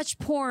never watched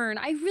porn.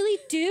 I really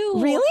do.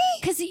 Really?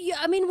 Because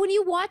I mean, when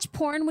you watch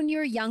porn when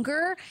you're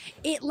younger,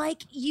 it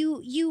like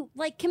you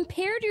like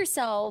compared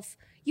yourself.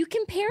 You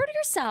compared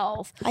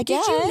yourself. I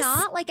guess. Did you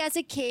not? Like as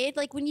a kid,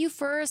 like when you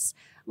first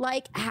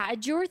like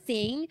had your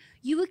thing,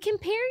 you would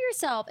compare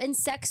yourself, and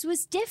sex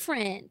was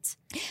different.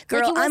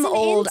 Girl, like, I'm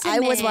old.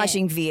 Intimate. I was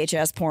watching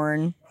VHS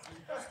porn.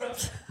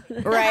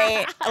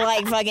 Right,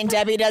 like fucking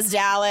Debbie Does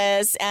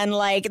Dallas, and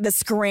like the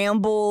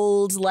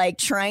scrambled, like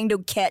trying to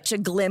catch a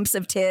glimpse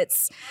of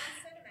tits.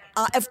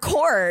 Of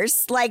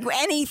course, like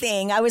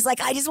anything. I was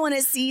like, I just want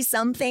to see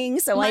something.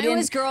 So Mine I didn't.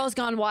 was Girls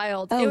Gone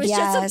Wild. Oh, it was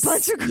yes. just a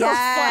bunch of girls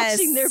Yes.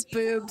 flashing their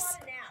boobs.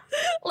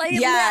 Like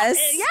Yes.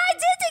 Yeah, I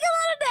did take a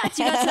lot of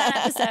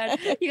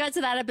naps. You got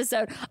to that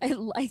episode. I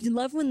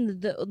love when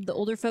the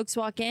older folks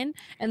walk in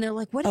and they're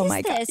like, "What is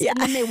my God. this?" Yeah.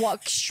 And then they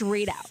walk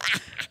straight out.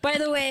 By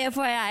the way,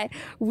 FYI,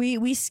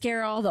 we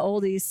scare all the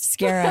oldies.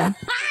 Scare 'em.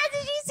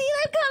 Did you see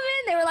them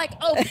coming? They were like,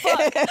 oh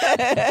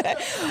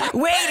fuck.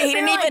 Wait,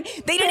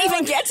 they didn't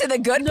even get to the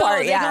good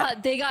part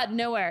yet. They got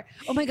nowhere.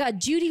 Oh my God,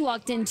 Judy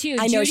walked in too.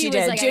 I know Judy she was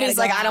did. Like, Judy's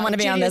like, I don't want to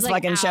be on this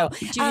fucking show.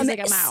 Judy's like,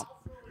 I'm out.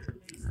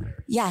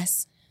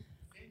 Yes.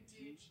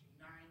 Vintage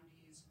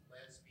 90s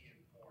lesbian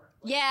porn.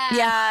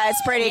 Yeah.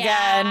 It's pretty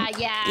good.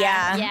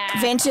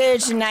 Yeah.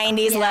 Vintage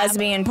 90s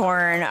lesbian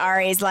porn.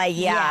 Ari's like,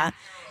 yeah.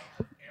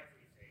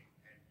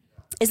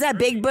 Is that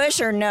big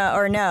bush or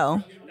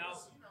no?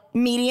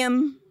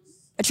 Medium?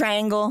 A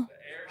triangle?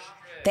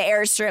 The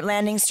airstrip,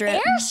 landing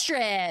strip?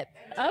 Airstrip.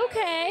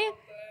 Okay.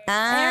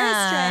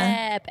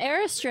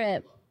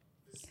 Airstrip.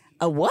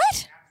 A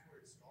what?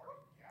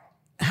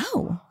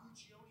 Oh.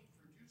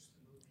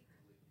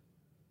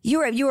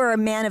 You are a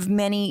man of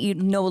many, you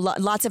know,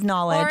 lots of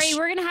knowledge. Ari,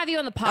 we're gonna have you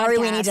on the podcast. Ari,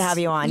 we need to have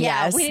you on.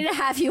 Yeah, yes, we need to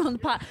have you on the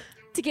pod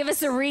to give us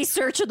the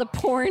research of the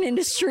porn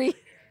industry.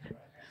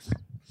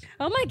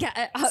 Oh my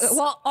God!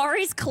 Well,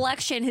 Ari's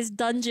collection, his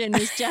dungeon,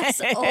 is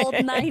just old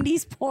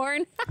 '90s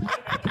porn.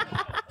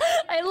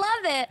 I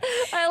love it.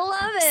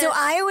 So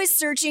I was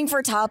searching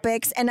for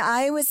topics, and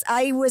I was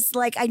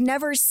like, I'd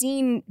never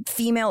seen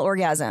female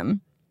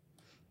orgasm.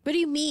 What do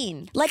you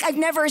mean? Like, I've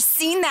never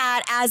seen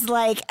that as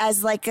like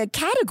a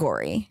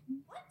category.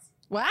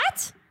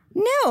 What?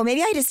 No,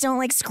 maybe I just don't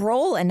like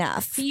scroll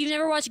enough. So you've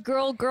never watched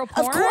girl porn?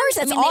 Of course,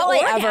 that's all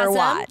I ever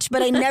watch.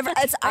 But I never.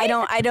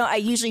 I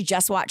usually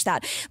just watch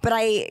that. But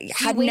I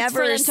had wait never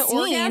for them to seen.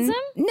 orgasm?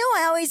 No,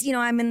 I always,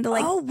 I'm in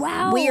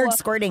the weird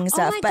squirting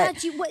stuff. Oh my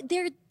but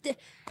God,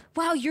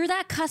 wow, you're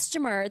that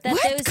customer that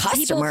What those people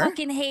customer?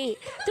 fucking hate.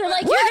 They're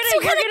like, What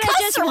you're kind gonna of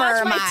just customer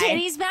watch my am I?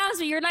 titties bounce,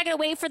 but you're not gonna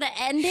wait for the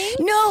ending.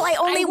 No, I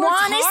only worked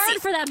want to hard see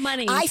for that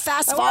money. I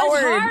fast I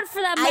forward. worked hard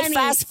for that money. I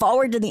fast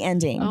forward to the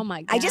ending. Oh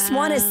my I just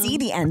want to God. see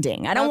the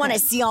ending. I don't want to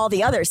see all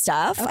the other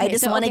stuff. I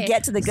just want to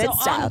get to the good so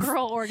stuff. On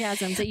girl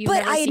orgasms that you've But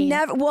never I seen.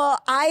 never. Well,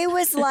 I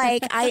was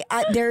like,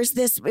 there's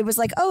this. It was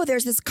like, oh,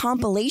 there's this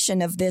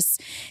compilation of this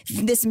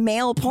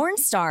male porn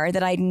star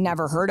that I'd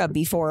never heard of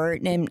before.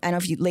 And I don't know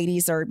if you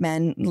ladies or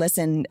men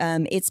listen.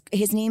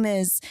 His name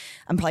is.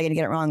 I'm probably gonna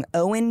get it wrong.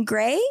 Owen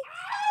Gray.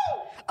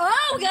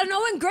 Oh, we got an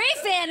Owen Gray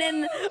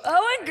fan.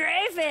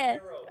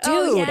 Oh,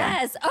 Dude.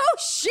 yes. Oh,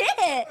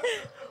 shit.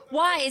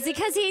 Why? Is it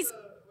because he's...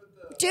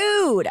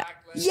 Dude.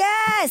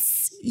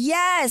 Yes.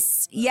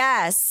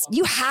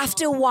 You have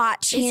to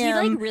watch Is he,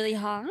 him. like, really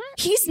hot?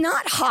 He's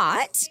not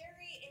hot.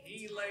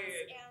 He's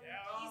dominating.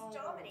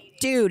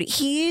 Dude,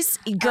 he's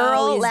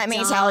girl, he's let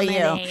me tell you.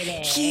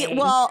 dominating.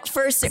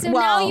 First So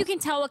now you can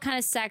tell what kind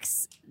of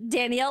sex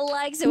Danielle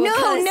likes and what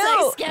kind of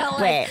sex Gal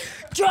Wait. likes.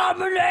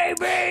 Dominate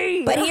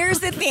me! But here's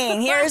the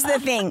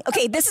thing.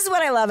 Okay, this is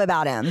what I love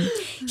about him.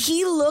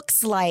 He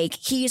looks like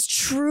he's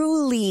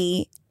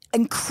truly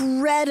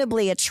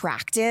incredibly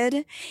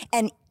attracted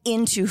and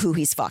into who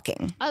he's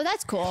fucking. Oh,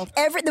 that's cool.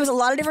 There was a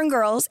lot of different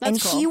girls, and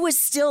That's cool. he was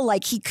still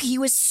like he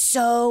was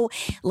so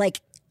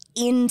like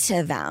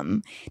into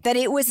them that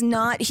he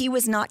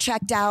was not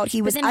checked out.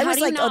 He was. then I how was do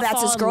you like, not oh, that's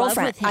fall his in love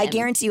girlfriend. with I him?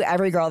 guarantee you,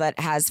 every girl that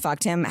has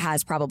fucked him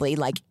has probably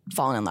like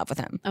fallen in love with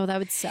him. Oh, that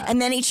would suck.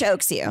 And then he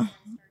chokes you.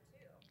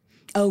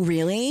 Oh,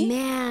 really?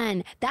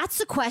 Man, that's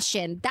the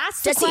question.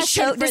 That's the Does he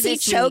question choke? for Does he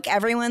this choke week.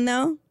 everyone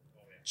though?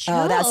 Choke?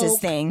 Oh, that's his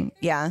thing.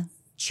 Yeah,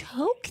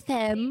 Choke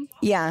them?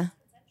 yeah.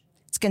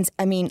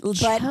 I mean,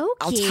 but I'll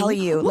Choking? tell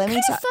you. What Let me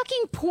kind tell. of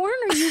fucking porn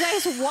are you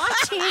guys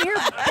watching in your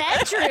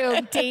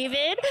bedroom,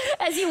 David?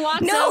 As he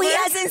walks No, over? he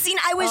hasn't seen.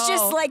 I was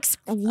just like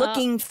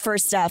looking for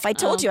stuff. I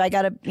told you I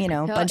got a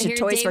bunch of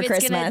toys for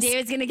Christmas.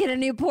 David's gonna get a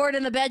new port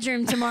in the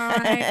bedroom tomorrow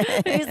night.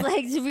 He's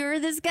like, "Have you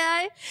heard this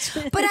guy?"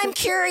 But I'm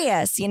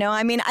curious.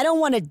 I mean, I don't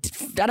want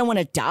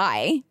to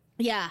die.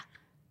 Yeah.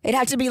 It'd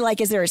have to be like,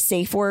 is there a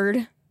safe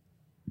word?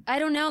 I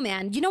don't know,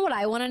 man. You know what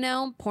I want to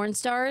know? Porn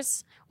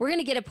stars. We're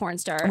gonna get a porn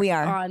star. We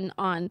are.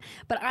 on.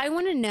 But I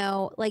want to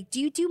know, like, do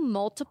you do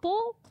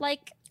multiple What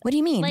do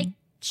you mean? like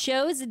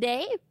shows a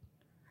day?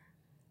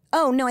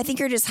 Oh no, I think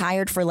you're just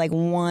hired for like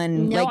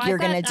one. No, like you're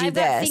gonna do I've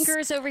got this.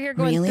 fingers over here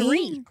going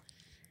Really? 3.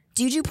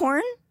 Do you do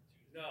porn?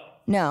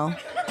 No.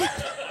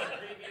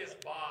 Previous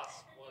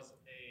boss was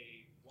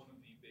one of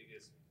the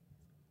biggest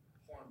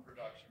porn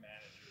production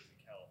managers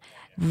in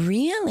California.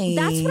 Really?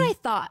 That's what I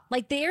thought.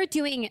 Like they are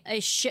doing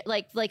a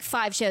like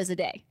 5 shows a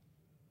day.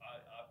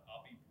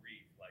 I'll be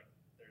brief. Like,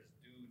 there's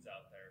dudes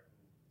out there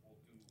who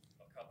will do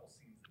a couple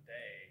scenes a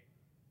day,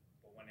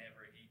 but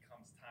whenever he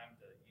comes time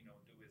to, do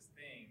his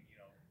thing,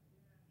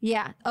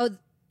 Yeah. Oh,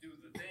 do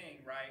the thing,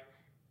 right?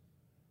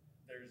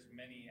 There's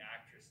many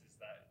actresses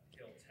that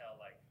he'll tell,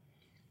 like,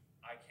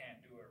 I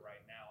can't do it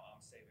right now.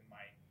 I'm saving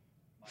my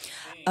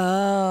thing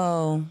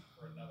Oh.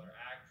 for another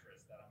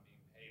actress that I'm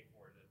being paid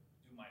for to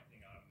do my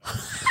thing on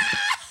another.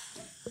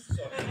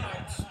 So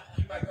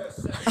he might go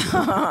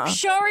second.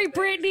 sorry,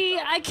 Brittany.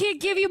 I can't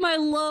give you my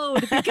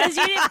load because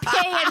you didn't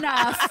pay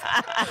enough.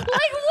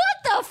 Like, what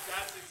the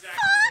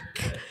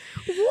fuck?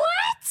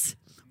 What?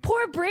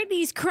 Poor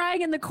Brittany's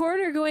crying in the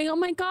corner going, oh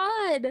my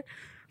God.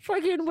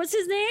 Fucking, what's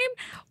his name?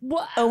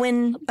 What?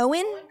 Owen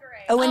Gray.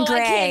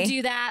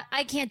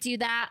 I can't do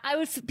that. I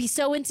would be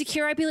so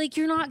insecure. I'd be like,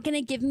 you're not going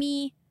to give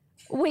me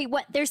Wait,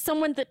 what? There's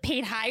someone that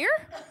paid higher?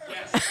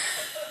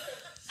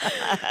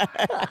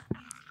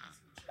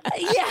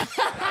 Yeah.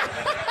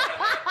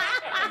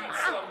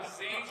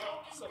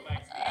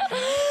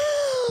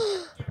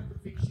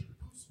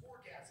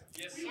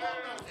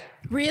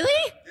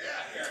 Really?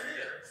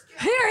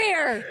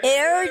 Here.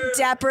 Air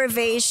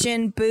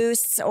deprivation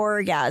boosts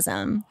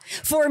orgasm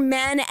for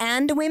men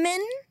and women.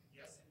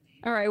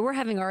 All right, we're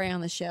having Ari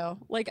on the show.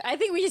 Like, I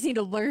think we just need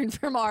to learn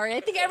from Ari.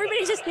 I think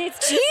everybody just needs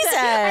to. Jesus.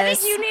 I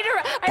think you need to.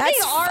 I That's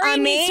think Ari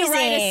needs to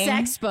write a amazing.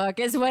 sex book,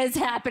 is what's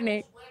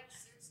happening.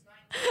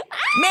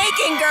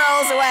 Making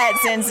girls wet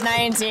since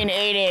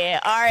 1980.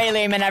 Ari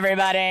Lehman,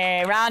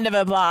 everybody. Round of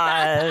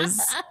applause.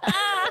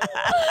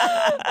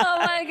 Oh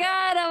my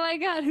God. Oh my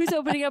God. Who's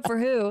opening up for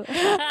who?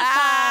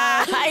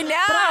 I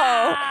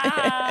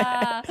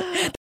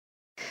know.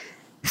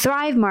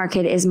 Thrive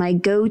Market is my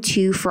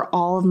go-to for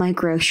all of my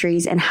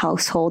groceries and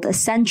household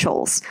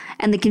essentials.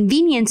 And the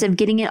convenience of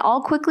getting it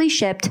all quickly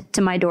shipped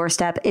to my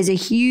doorstep is a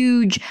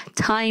huge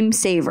time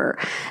saver.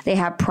 They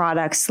have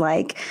products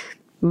like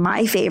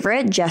my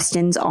favorite,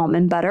 Justin's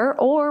Almond Butter,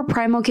 or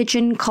Primal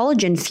Kitchen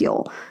Collagen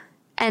Fuel.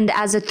 And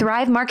as a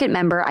Thrive Market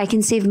member, I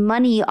can save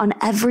money on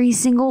every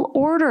single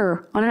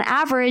order. On an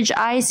average,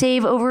 I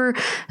save over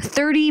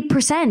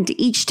 30%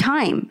 each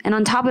time. And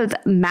on top of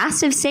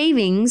massive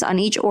savings on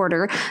each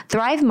order,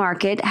 Thrive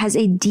Market has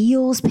a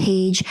deals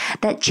page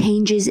that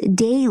changes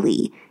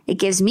daily. It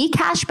gives me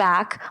cash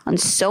back on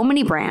so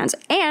many brands,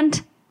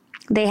 and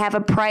they have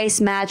a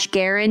price match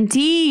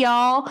guarantee,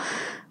 y'all.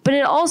 But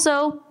it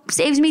also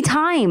saves me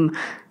time.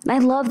 And I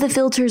love the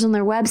filters on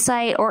their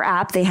website or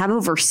app. They have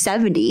over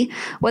 70.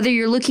 Whether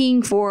you're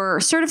looking for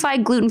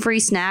certified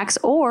gluten-free snacks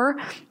or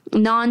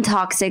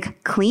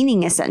non-toxic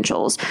cleaning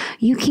essentials,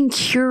 you can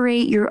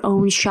curate your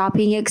own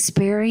shopping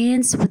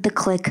experience with the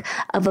click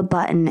of a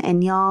button.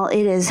 And y'all,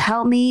 it has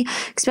helped me,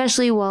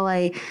 especially while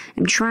I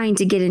am trying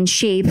to get in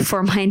shape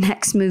for my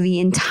next movie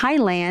in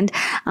Thailand.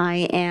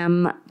 I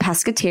am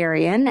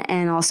pescatarian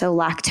and also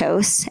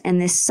lactose, and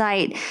this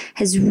site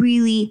has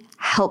really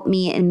helped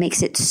me and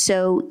makes it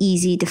so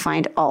easy to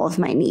find all of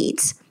my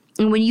needs.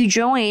 And when you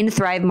join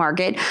Thrive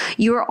Market,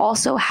 you are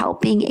also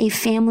helping a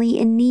family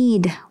in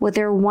need with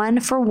their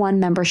 1-for-1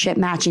 membership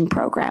matching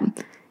program.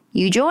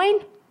 You join,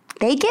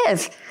 they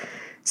give.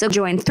 So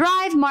join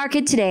Thrive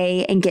Market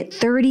today and get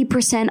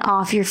 30%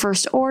 off your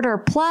first order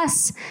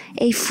plus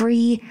a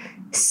free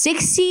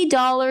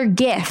 $60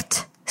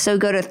 gift. So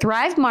go to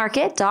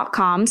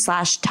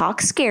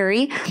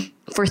thrivemarket.com/talkscary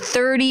for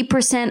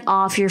 30%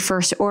 off your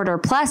first order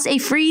plus a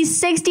free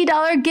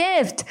 $60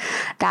 gift.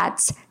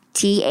 That's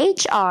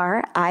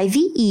THRIVE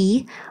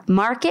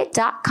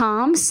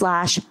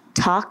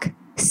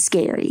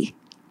market.com/talkscary.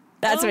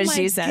 That's what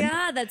she said. Oh my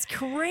God, that's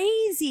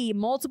crazy.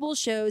 Multiple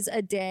shows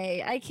a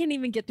day. I can't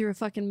even get through a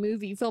fucking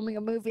movie, filming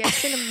a movie. I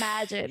can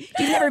imagine.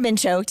 You've never been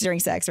choked during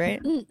sex, right?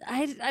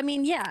 I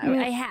mean, yeah,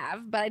 I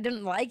have, but I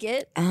didn't like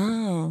it.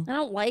 Oh. I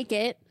don't like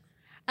it.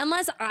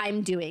 Unless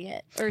I'm doing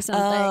it or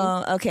something.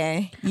 Oh,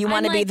 okay. You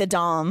want to be like- the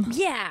dom.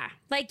 Yeah.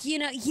 Like,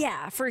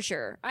 yeah, for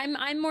sure.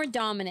 I'm more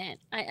dominant.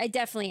 I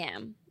definitely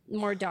am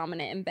more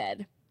dominant in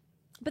bed.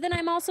 But then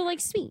I'm also like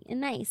sweet and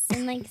nice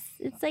and like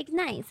it's like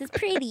nice. It's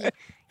pretty.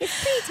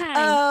 It's pretty time.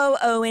 Oh,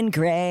 Owen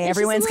Gray. It's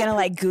Everyone's just a going to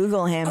little- like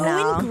Google him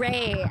now. Owen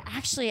Gray.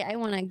 Actually, I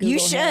want to Google You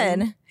should.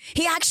 him.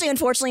 He actually,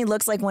 unfortunately,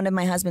 looks like one of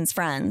my husband's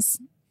friends.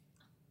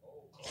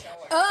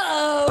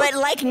 Oh. But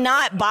like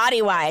not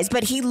body wise,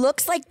 but he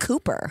looks like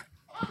Cooper.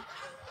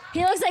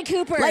 He looks like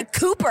Cooper. Like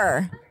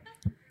Cooper.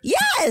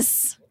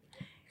 Yes.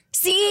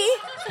 See?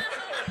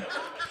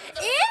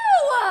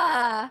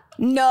 Ew.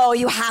 No,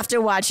 you have to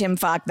watch him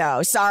fuck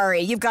though.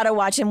 Sorry. You've got to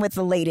watch him with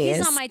the ladies.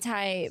 He's not my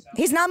type.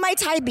 He's not my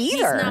type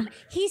either.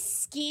 He's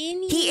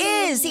skinny. He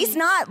is. He's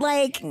not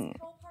like. Co-partner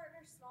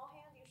Small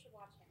Hand, you should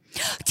watch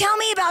him. Tell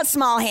me about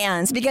Small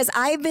Hands because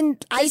I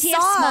Does he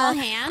have saw small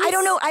hands? I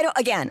don't know.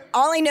 Again,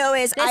 all I know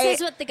is This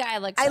is what the guy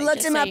looks like. I looked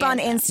just him so up you on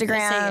guys know. Just so you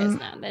guys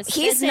Instagram. know.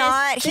 He's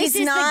not This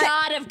is not- the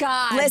God of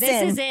God. Listen.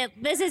 This is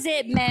it. This is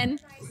it, men.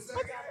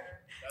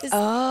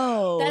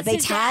 Oh, That's they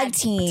his tag dad.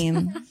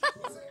 team.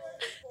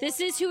 This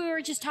is who we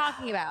were just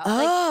talking about.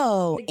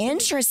 Oh,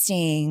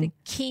 interesting.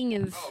 King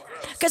of.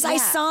 Because I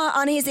saw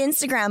on his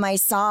Instagram, I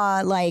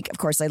saw like, of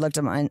course, I looked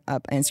him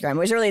up Instagram,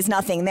 which really is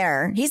nothing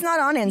there. He's not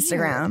on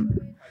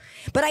Instagram.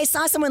 But I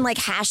saw someone like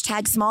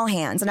hashtag Small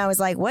Hands, and I was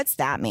like, what's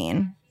that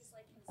mean? He's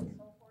like his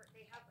cohort.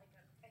 They have like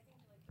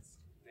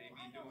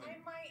I know, I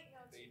might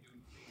know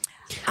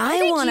too. I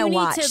think want to you need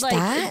watch to, like,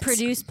 that.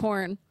 produce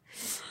porn.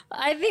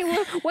 I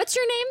think. What's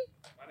your name?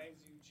 My name's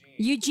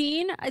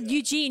Eugene. Eugene.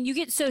 Eugene, you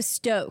get so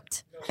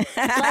stoked. Like,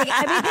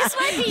 I mean, this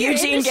might be your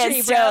Eugene industry,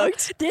 gets bro.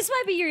 stoked. This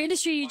might be your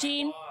industry,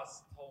 Eugene. My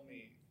boss told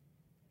me,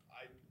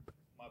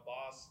 my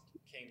boss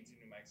came to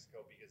New Mexico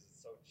because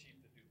it's so cheap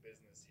to do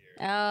business here.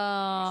 Oh.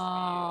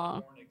 I'm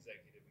a porn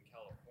executive in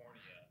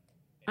California.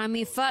 I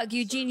mean, fuck,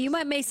 Eugene. You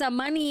might make some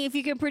money if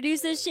you can produce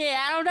this shit.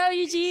 I don't know,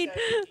 Eugene. He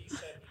said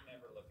he'd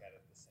never look at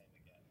it the same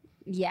again.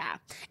 Yeah.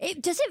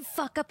 Does it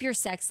fuck up your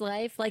sex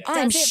life? Like,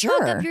 I'm does it sure.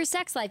 fuck up your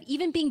sex life?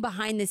 Even being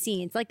behind the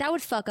scenes, like that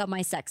would fuck up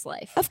my sex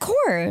life. Of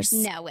course.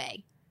 No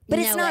way. But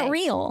No it's not way.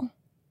 real.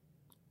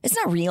 It's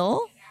not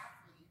real.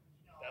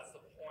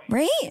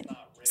 Right?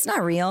 It's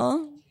not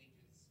real.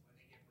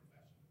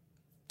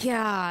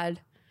 God,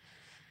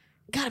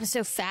 I'm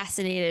so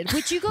fascinated.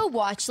 Would you go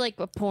watch like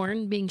a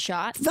porn being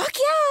shot? Fuck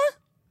yeah.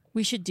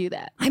 We should do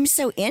that. I'm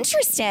so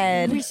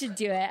interested. We should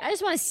do it. I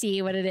just want to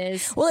see what it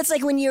is. Well, it's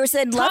like when you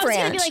said Love Tom's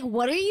gonna Ranch. be like,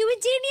 "What are you and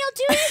Danielle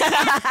doing?"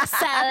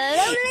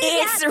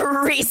 It's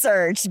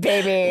research,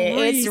 baby.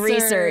 It's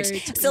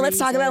research. So let's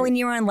talk about when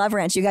you were on Love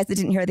Ranch. You guys that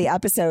didn't hear the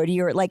episode,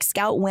 you were like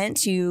Scout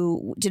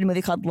did a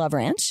movie called Love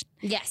Ranch.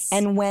 Yes.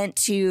 And went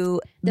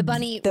to The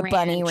Bunny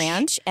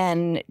Ranch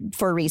and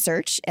for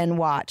research and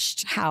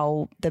watched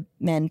how the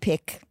men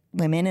pick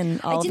women and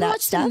all I of didn't that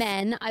watch stuff. the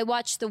men. I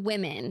watched the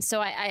women.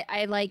 So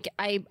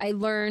I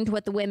learned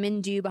what the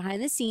women do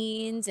behind the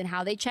scenes and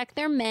how they check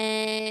their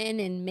men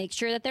and make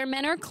sure that their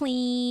men are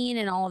clean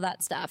and all of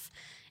that stuff.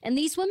 And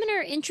these women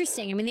are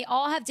interesting. I mean, they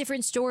all have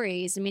different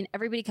stories. I mean,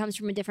 everybody comes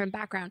from a different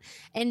background,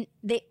 and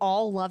they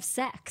all love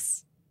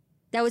sex.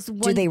 That was one.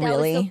 Do they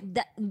really?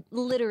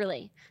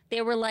 Literally,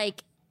 they were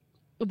like,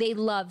 they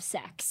love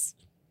sex.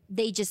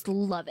 They just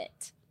love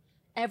it.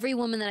 Every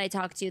woman that I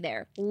talked to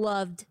there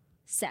loved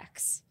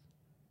sex.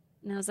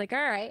 And I was like, all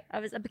right.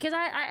 Because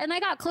I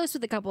got close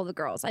with a couple of the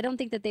girls. I don't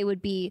think that they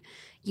would be,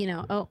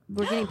 oh,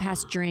 we're getting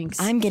past drinks.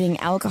 I'm getting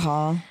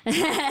alcohol.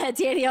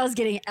 Danielle's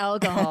getting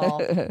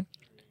alcohol.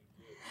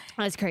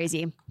 That's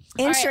crazy.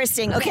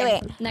 Interesting. All right. Okay,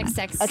 wait. Next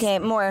text. Okay,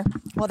 more.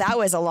 Well, that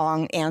was a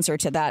long answer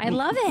to that. I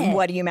love it.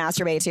 What do you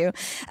masturbate to?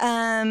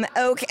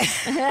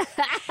 Okay.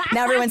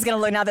 Now everyone's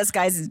gonna look. Now this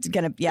guy's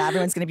gonna. Yeah,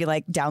 everyone's gonna be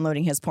like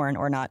downloading his porn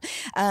or not.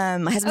 My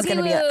husband's Okay,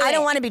 gonna be. wait. I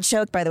don't want to be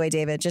choked. By the way,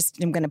 David.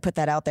 Just I'm gonna put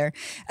that out there.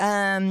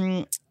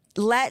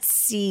 Let's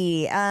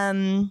see.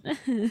 What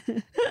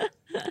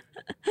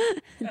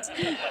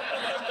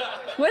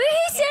did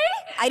he say?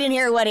 I didn't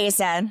hear what he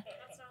said.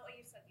 That's not what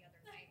you said the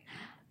other night.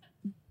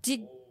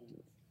 Did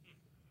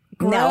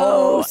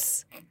No,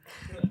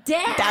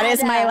 Dad? that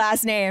is my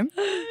last name.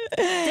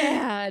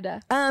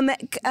 Dad.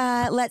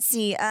 Let's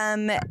see.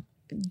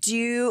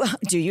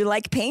 Do you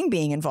like pain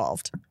being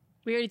involved?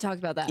 We already talked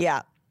about that.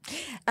 Yeah.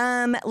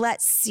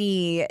 Let's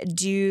see.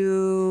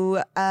 Do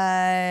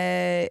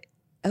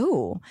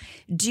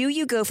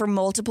you go for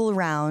multiple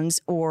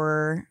rounds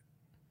or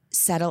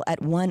settle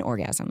at one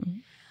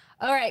orgasm?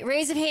 All right.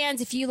 Raise of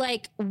hands if you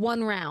like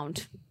one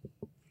round.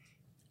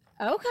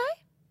 Okay.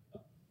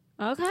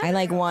 I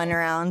like one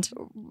round.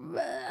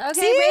 Okay.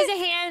 See? Raise a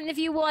hand if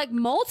you like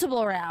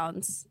multiple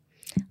rounds.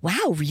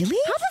 Wow, really?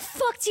 How the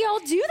fuck do y'all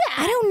do that?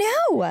 I don't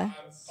know.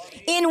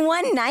 In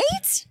one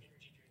night?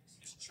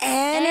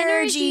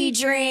 Energy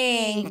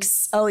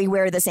drinks. Oh, we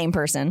were the same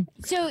person.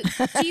 So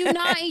do you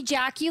not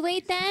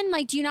ejaculate then?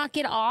 Like, do you not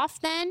get off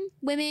then?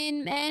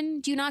 Women, men,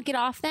 do you not get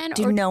off then?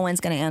 Dude, no one's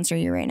going to answer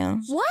you right now.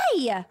 Why?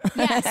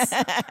 Yes.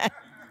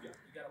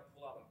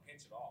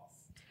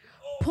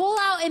 Pull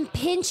out and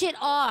pinch it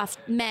off,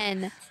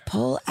 men.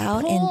 Pull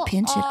out and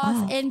pinch it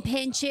off. And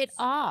pinch it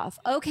off.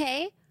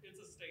 Okay. It's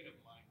a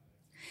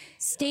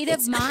state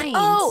of mind.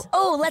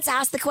 Oh, let's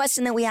ask the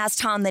question that we asked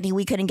Tom that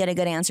we couldn't get a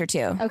good answer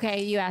to.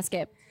 Okay, you ask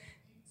it.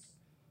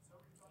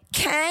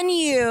 Can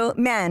you,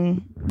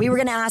 men, we were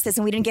going to ask this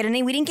and we didn't get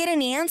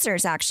any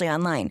answers actually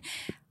online.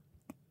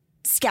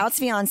 Scout's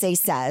fiance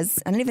says,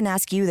 I don't even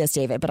ask you this,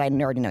 David, but I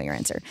already know your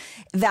answer,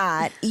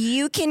 that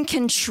you can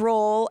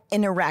control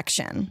an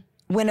erection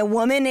when a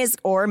woman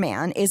or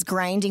man is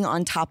grinding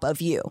on top of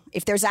you.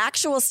 If there's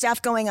actual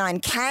stuff going on,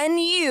 can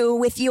you,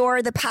 with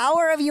the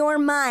power of your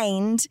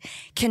mind,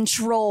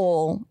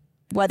 control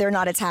whether or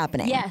not it's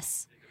happening?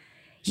 Yes.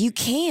 You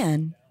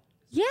can.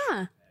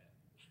 Yeah.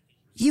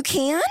 You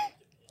can?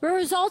 The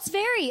results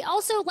vary.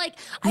 Also, like,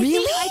 I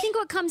think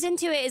what comes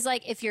into it is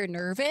like if you're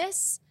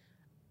nervous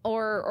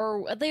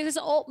or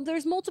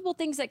there's multiple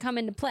things that come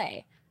into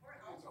play.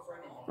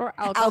 Or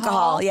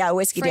alcohol. Yeah,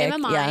 whiskey frame dick.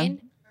 of Yeah.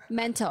 mind.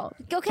 Mental.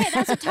 Okay,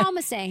 that's what Tom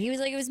was saying. He was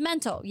like, it was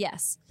mental.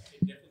 Yes.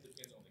 It definitely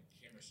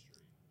depends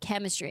on the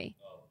Chemistry.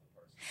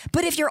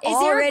 But if you're Is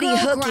already there a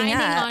girl hooking grinding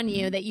up, on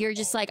you that you're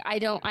just like, I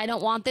don't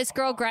want this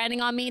girl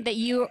grinding on me, that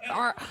you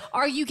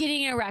are you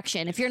getting an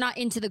erection if you're not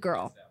into the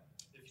girl?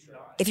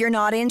 if you're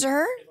not into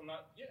her, I'm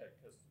not, yeah,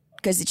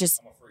 because it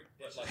just. I'm a freak.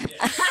 But like,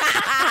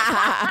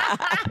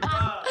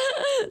 yeah.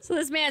 So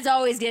this man's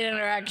always getting an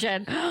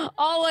erection.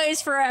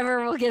 Always,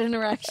 forever will get an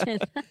erection.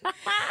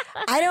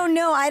 I don't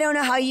know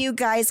how you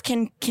guys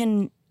can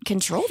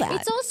control that.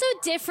 It's also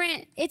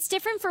different. It's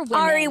different for women.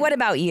 Ari, what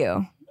about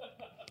you?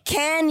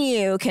 Can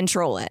you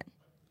control it?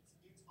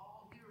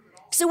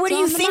 So what do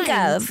you on the think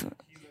mind. of?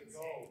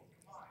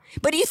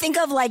 What do you think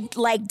of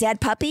like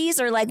dead puppies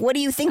or like what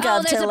do you think Oh,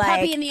 of there's to a like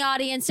puppy in the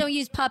audience. Don't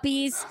use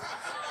puppies.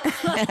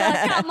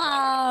 Come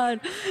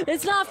on.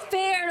 It's not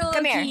fair to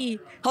Come Loki. here.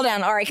 Hold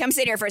on, Ari, come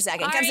sit here for a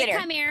second. Ari, come sit here.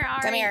 Come here,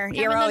 Ari. Come here. Come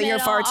You're in the you're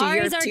middle. far too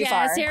Ari's you're our too guest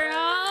far. Here.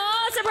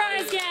 Oh,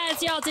 surprise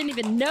guest. Y'all didn't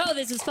even know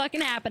this was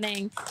fucking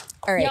happening.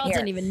 All right, Y'all here.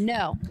 didn't even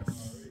know.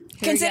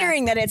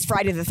 Considering that it's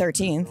Friday the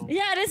 13th.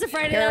 Yeah, it is a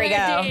Friday Here we the go.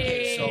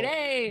 13th. So-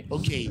 Hey.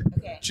 Okay,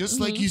 just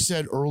like you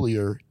said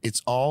earlier,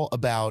 it's all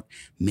about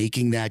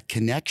making that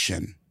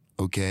connection,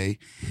 okay?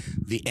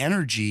 The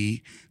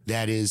energy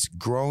that is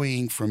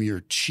growing from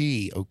your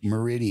chi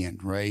meridian,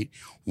 right,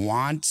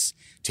 wants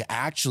to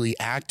actually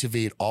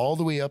activate all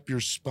the way up your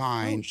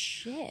spine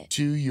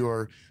to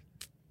your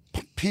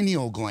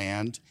pineal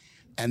gland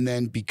and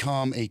then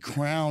become a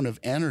crown of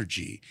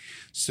energy.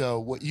 So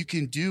what you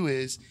can do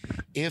is,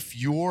 if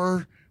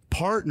your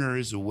partner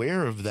is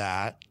aware of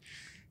that,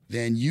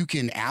 then you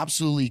can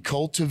absolutely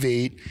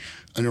cultivate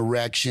an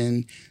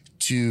erection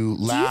to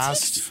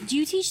last. Do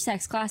you teach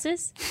sex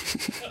classes?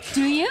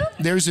 Do you?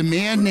 There's a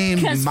man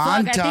named 'Cause fuck,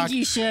 I think Mantak.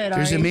 you should,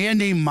 There's a Ari. man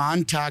named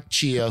Mantak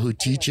Chia who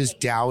teaches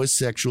Taoist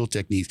sexual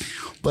techniques.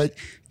 But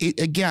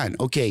again,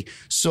 okay,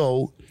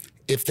 so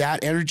if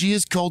that energy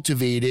is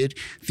cultivated,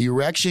 the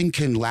erection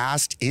can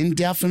last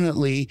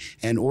indefinitely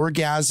and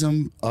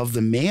orgasm of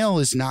the male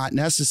is not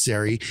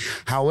necessary.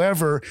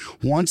 However,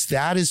 once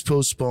that is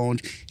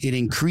postponed, it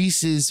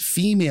increases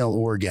female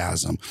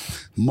orgasm.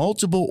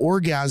 Multiple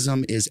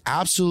orgasm is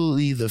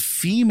absolutely the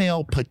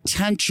female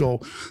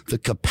potential, the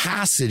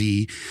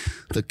capacity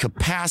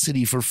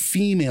for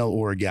female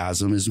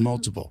orgasm is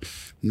multiple.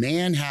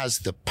 Man has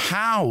the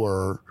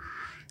power.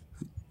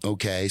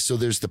 Okay, so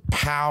there's the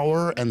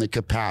power and the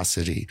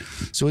capacity.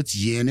 So it's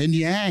yin and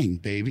yang,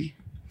 baby.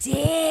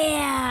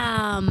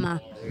 Damn.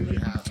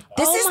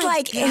 This Oh is my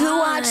like who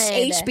watched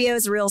God.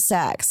 HBO's Real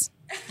Sex?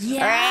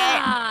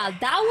 Yeah,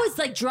 that was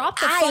like drop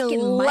the I fucking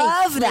mic.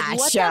 love Like, that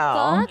what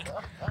show. The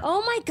fuck?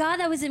 Oh my God,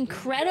 that was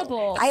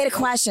incredible. I had a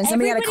question.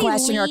 Somebody had a Everybody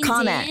question or a leaned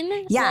comment.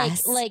 in,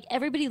 Yes. Like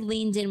everybody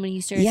leaned in when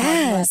you started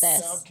Yes. talking It's about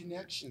about this.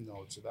 connection,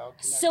 though. It's about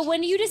connection. So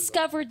when you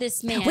discovered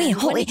this man, Wait,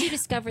 hold- when did wait. you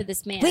discover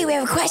this man? Wait, we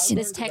have a question.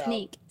 This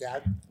technique.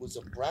 That was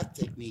a breath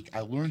technique I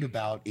learned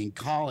about in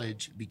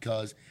college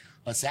because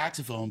a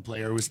saxophone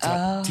player was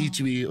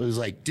teaching me. It was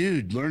like,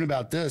 dude, learn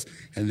about this.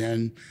 And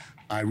then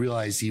I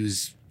realized he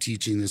was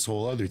teaching this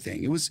whole other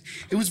thing. It was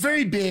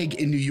very big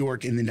in New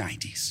York in the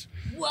 90s.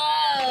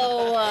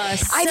 Whoa! I've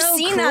so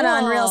seen that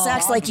on Real cool.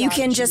 Sex. Like you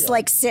can just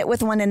like sit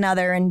with one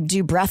another and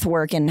do breath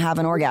work and have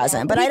an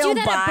orgasm. But We I do don't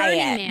that at buy Burning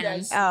it.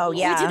 Man. Oh We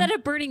do yeah. that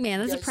at Burning Man.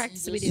 That's a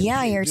practice we do.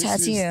 Yeah, your This is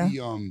tattoo.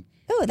 the,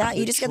 Oh, that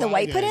you the just got the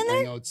white put in trident. I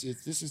there? know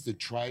this is the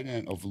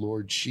trident of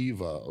Lord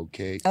Shiva.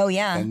 Okay. Oh,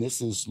 yeah. And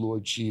this is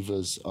Lord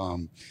Shiva's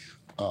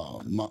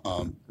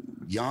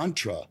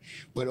yantra.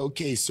 But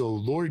okay, so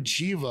Lord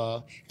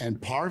Shiva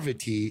and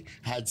Parvati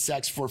had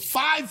sex for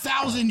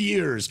 5,000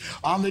 years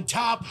on the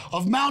top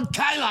of Mount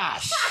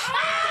Kailash.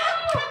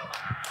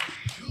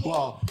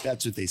 Well,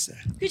 that's what they said.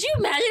 Could you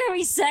imagine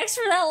having sex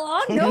for that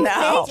long? No,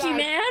 No. thank you,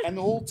 man. And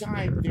the whole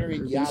time they're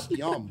in Yap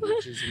Yum,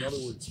 which is, in other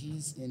words,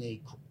 he's in a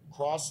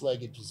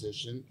cross-legged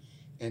position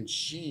and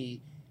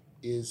she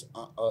is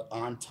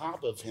on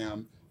top of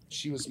him.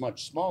 She was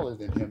much smaller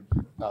than him,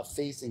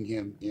 facing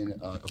him in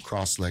a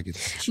cross-legged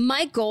position.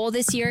 My goal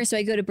this year, so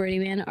I go to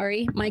Burning Man,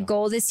 Ari. My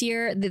goal this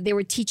year, that they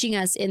were teaching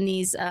us in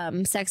these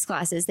sex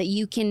classes that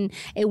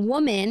a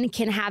woman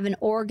can have an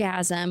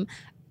orgasm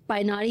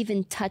by not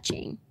even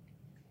touching.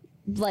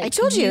 Like I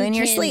told you, in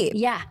your sleep.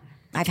 Yeah.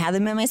 I've had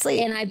them in my sleep.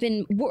 And I've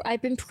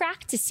been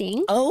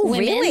practicing. Oh, women.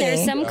 really?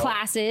 There's some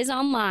classes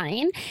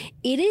online.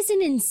 It is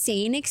an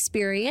insane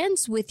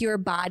experience with your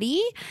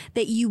body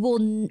that you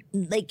will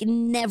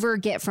never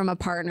get from a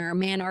partner,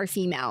 man or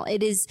female.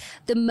 It is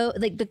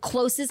the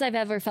closest I've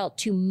ever felt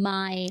to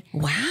my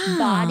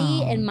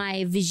body and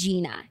my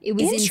vagina. It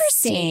was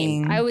Interesting.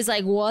 insane. I was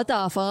like, what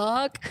the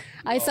fuck?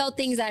 I felt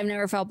things I've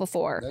never felt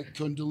before. That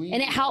Kundalini.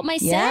 And it helped my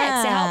sex.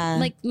 Yeah.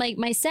 It helped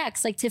my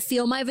sex, like to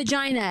feel my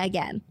vagina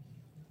again.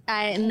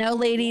 I know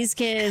ladies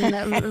can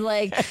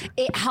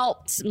it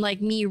helped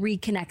like me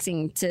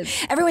reconnecting to.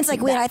 Everyone's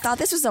like, wait, I thought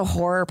this was a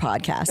horror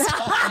podcast.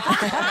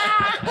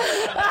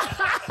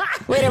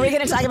 Wait, are we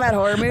going to talk about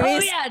horror movies? Oh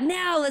yeah,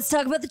 now let's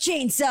talk about the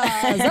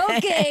chainsaws.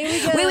 Okay,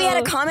 we go. Wait, we had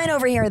a comment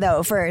over here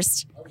though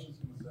first. I was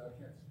just going to say, I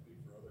can't speak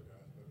for other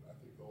guys, but I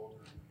think the older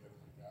you get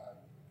as a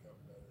guy, you have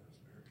a better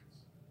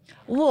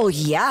experience. Well,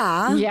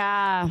 yeah.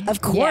 Yeah,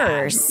 Of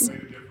course.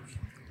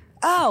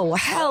 Oh,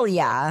 hell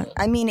yeah.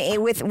 I mean,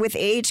 with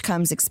age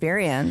comes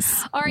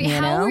experience. Ari, you how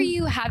know? were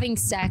you having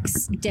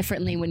sex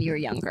differently when you were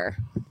younger?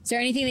 Is there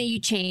anything that you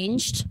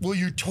changed? Well,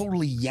 you're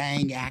totally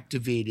yang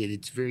activated.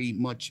 It's very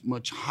much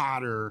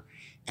hotter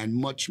and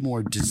much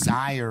more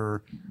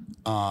desire.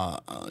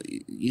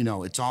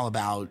 It's all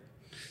about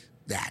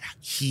that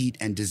heat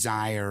and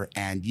desire.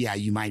 And yeah,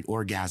 you might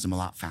orgasm a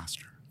lot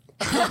faster.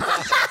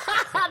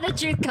 The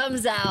truth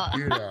comes out.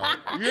 You know,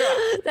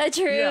 The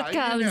truth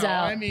comes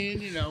out. I mean,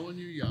 when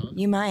you're young.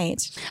 You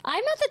might.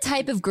 I'm not the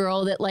type of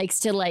girl that likes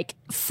to like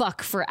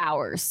fuck for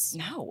hours.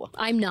 No.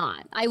 I'm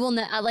not. I will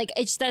not. Like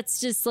that's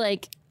just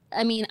like.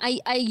 I mean,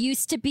 I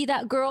used to be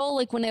that girl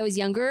like when I was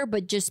younger,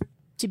 but just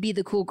to be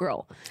the cool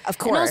girl. Of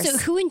course. And also,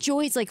 who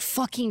enjoys like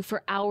fucking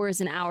for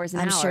hours and hours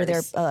and I'm hours? sure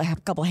there a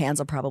couple hands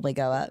will probably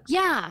go up.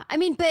 Yeah, I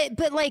mean,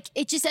 but like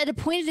it just at a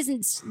point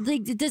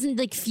it doesn't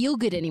like feel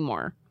good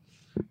anymore.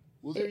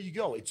 Well, there you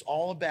go. It's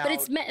all about. But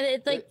it's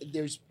like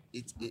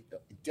it's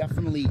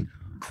definitely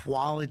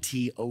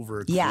quality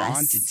over Yes.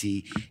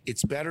 quantity.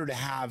 It's better to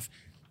have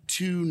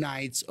 2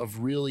 nights of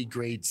really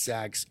great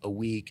sex a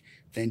week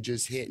than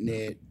just hitting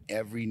it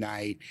every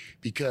night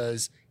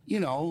because,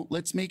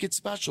 let's make it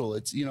special.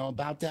 It's,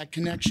 about that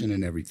connection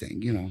and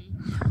everything,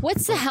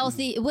 what's the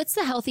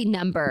healthy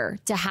number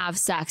to have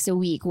sex a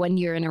week when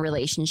you're in a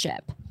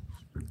relationship?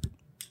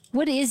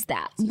 What is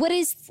that? What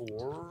is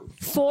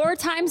 4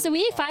 times a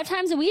week? 5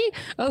 times a week?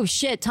 Oh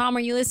shit, Tom,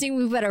 are you listening?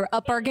 We better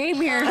up our game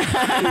here.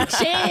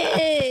 Shit.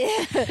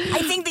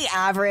 I think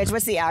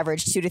what's the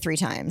average? 2 to 3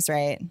 times,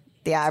 right?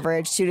 The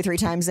average 2 to 3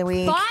 times a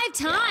week. 5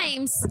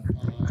 times?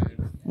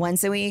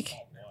 Once a week.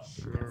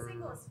 I'm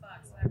single as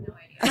fuck, so I have no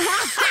idea.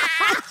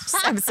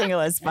 I'm single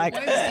as fuck.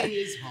 Wednesday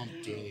is hump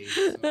day.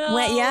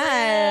 Well,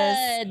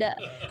 yes. Good.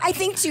 I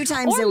think 2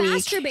 times Or a week.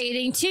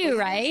 masturbating too,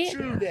 right? It's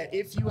true that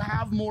if you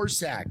have more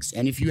sex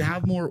and if you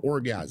have more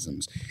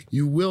orgasms,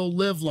 you will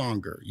live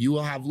longer. You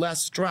will have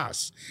less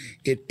stress.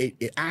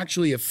 It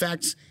actually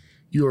affects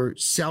your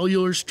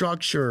cellular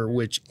structure,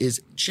 which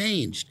is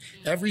changed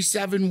every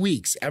 7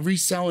 weeks. Every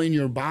cell in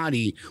your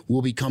body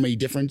will become a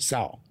different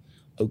cell.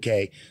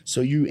 Okay,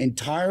 so you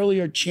entirely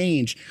are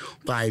changed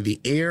by the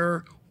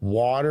air,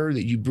 water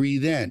that you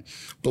breathe in.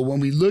 But when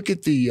we look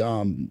at the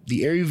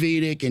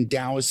Ayurvedic and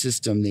Taoist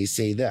system, they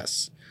say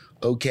this.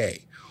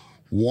 Okay,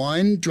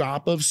 1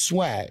 drop of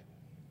sweat,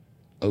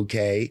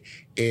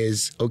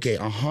 is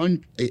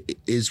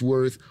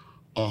worth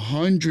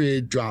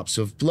 100 drops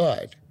of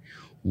blood.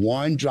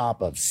 1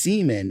 drop of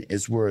semen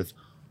is worth.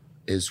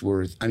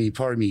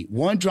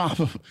 1 drop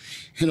of,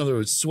 in other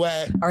words,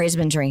 sweat. Or he's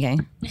been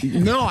drinking.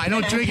 No, I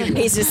don't drink it.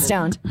 He's just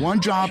stoned. 1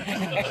 drop.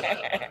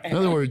 In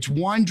other words,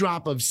 1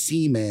 drop of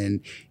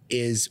semen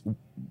is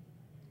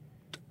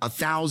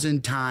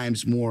 1,000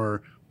 times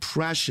more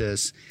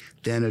precious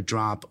than a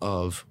drop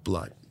of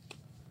blood.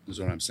 Is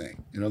what I'm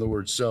saying. In other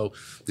words, so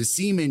the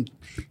semen,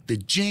 the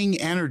Jing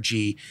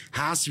energy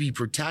has to be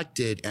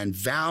protected and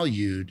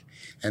valued,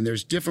 and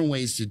there's different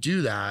ways to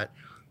do that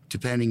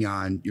depending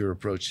on your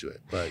approach to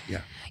it. But yeah.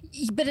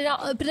 But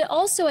it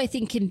also, I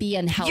think, can be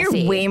unhealthy.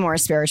 You're way more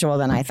spiritual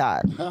than I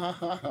thought.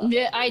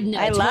 Yeah, I know.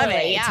 I love totally,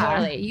 it, yeah.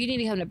 Totally. You need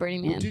to come to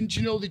Burning Man. Didn't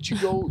you know that you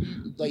go,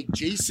 like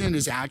Jason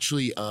is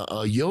actually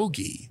a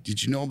yogi?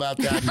 Did you know about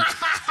that?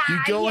 You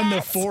go in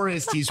the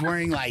forest, he's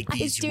wearing like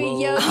these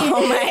doing robes. yoga.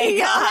 Oh my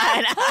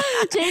God.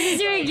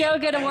 Jason's doing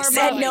yoga to warm up.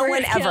 Said no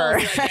one ever.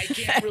 Like, I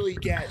can't really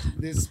get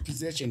this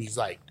position. He's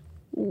like,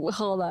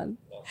 Hold on.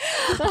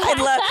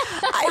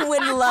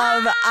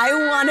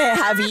 I want to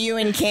have you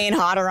and Kane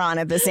Hodder on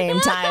at the same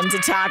time to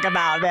talk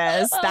about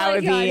this. Oh That my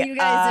would God, be you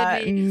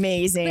guys would be-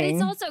 amazing. But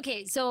it's also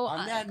okay. So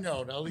on that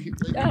note, I'll leave.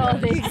 oh,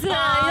 thanks.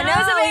 That no,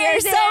 was you're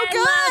amazing. so I loved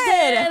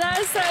good. it. That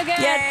was so good.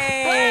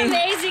 Yay. What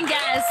amazing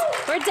guests.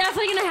 We're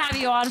definitely gonna have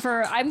you on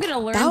for. I'm gonna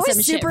learn That was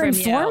some super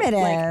shit from informative. you.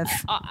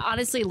 Like,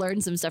 honestly,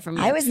 learn some stuff from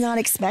you. I was not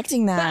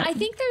expecting that. But I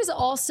think there's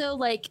also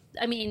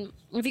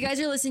if you guys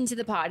are listening to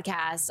the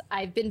podcast,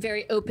 I've been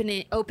very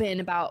open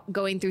about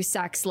going through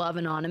Sex Love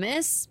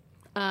Anonymous.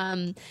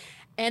 And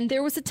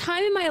there was a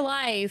time in my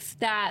life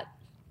that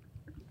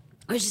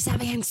I was just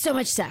having so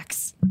much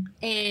sex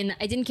and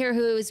I didn't care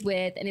who it was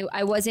with. And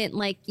I wasn't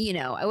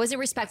I wasn't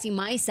respecting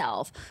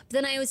myself. But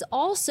then I was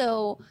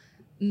also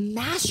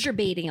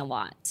masturbating a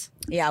lot.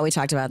 Yeah, we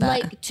talked about that.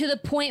 Like to the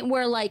point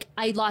where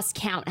I lost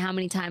count how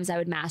many times I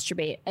would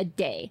masturbate a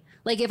day.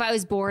 Like if I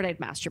was bored, I'd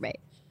masturbate.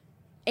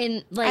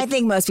 And I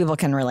think most people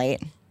can relate.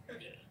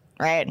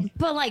 Right?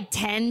 But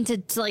 10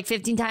 to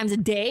 15 times a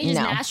day just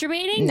No.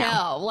 masturbating?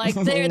 No.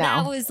 No. No.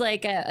 That was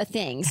a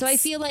thing. So I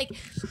feel like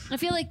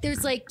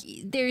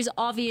there's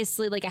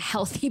obviously a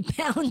healthy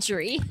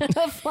boundary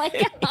of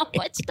how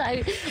much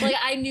time.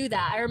 I knew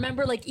that. I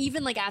remember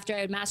even after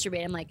I would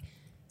masturbate, I'm like,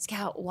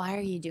 Scout, why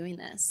are you doing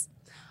this?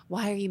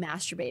 Why are you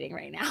masturbating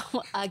right now?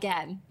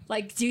 Again,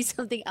 do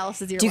something else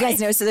with your life. Do you guys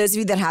know? So those of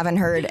you that haven't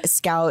heard,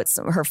 Scout's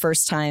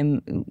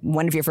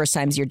one of your first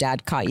times, your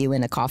dad caught you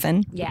in a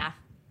coffin. Yeah.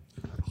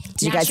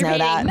 Did you guys know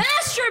that?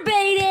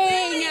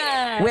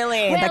 Masturbating!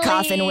 Willie, the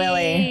coffin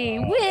Willie.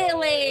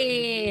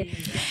 Willie!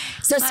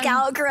 So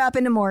Scout grew up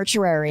in a I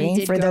mortuary,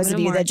 did for grow those up of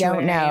in a you that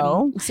don't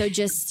know. So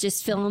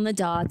just fill in the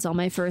dots. All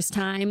my first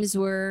times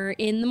were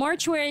in the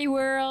mortuary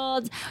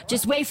world.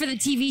 Just wait for the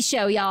TV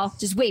show, y'all.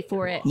 Just wait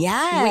for it.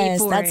 Yes, wait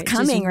for that's it.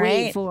 coming, Just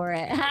right? Wait for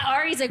it.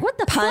 Ari's like, what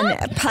the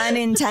fuck? Pun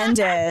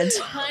intended.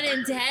 Pun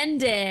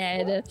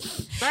intended.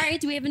 All right,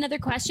 do we have another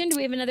question? Do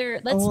we have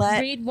another? Let's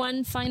read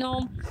one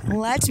final.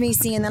 Let me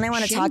see, and then I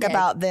want to talk Shindig.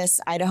 about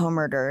this Idaho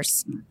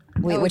murders,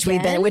 which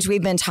again?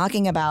 we've been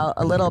talking about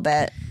a little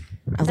bit.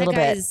 That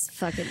guy's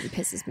fucking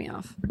pisses me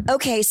off.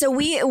 Okay, so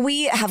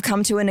we have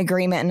come to an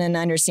agreement and an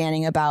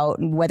understanding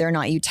about whether or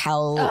not you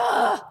tell.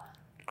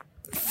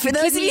 For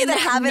those of you that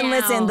haven't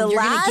listened, the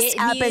You're gonna last get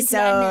me into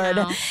that episode,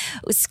 now.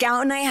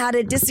 Scout and I had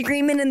a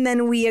disagreement, and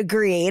then we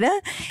agreed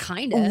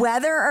Kind of.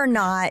 whether or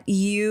not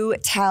you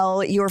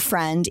tell your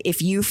friend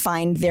if you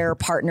find their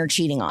partner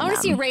cheating on I them. want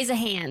to see a raise of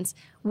hands.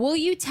 Will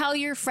you tell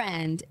your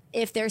friend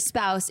if their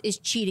spouse is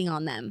cheating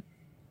on them?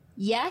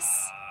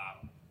 Yes.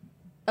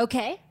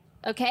 Okay.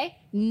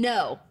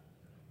 No.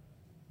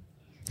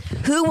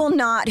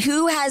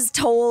 Who has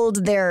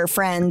told their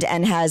friend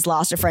and has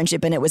lost a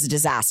friendship and it was a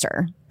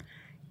disaster?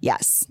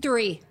 Yes.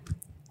 3.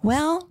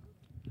 Well,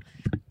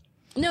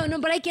 No,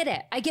 but I get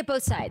it. I get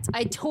both sides.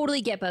 I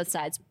totally get both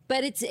sides.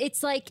 But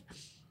it's like,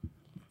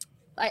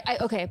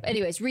 okay.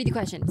 Anyways, read the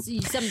question.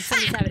 Something's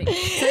happening.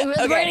 So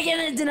we're gonna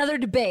get into another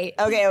debate.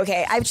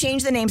 Okay. I've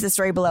changed the names of the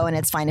story below, and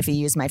it's fine if you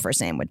use my first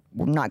name.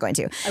 We're not going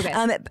to.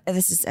 Okay.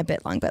 This is a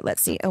bit long, but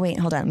let's see. Oh wait,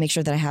 hold on. Make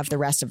sure that I have the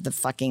rest of the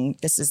fucking.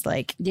 This is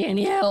like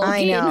Danielle.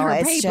 I getting know her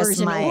it's papers just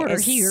in my order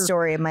it's the here.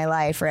 story of my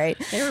life, right?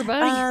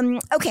 Everybody.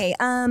 Okay.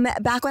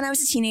 Back when I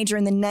was a teenager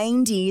in the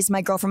 90s,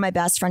 my girlfriend, my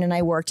best friend, and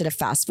I worked at a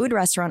fast food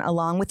restaurant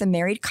along with a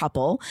married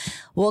couple.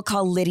 We'll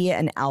call Lydia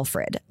and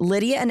Alfred.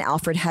 Lydia and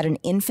Alfred had an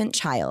infant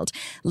child.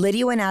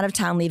 Lydia went out of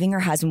town, leaving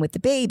her husband with the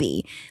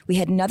baby. We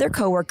had another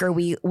coworker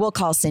we'll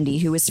call Cindy,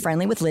 who was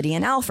friendly with Lydia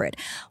and Alfred.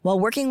 While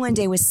working one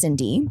day with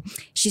Cindy,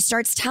 she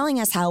starts telling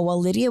us how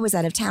while Lydia was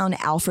out of town,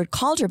 Alfred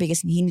called her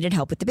because he needed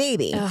help with the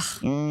baby.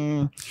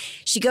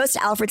 She goes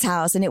to Alfred's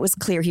house, and it was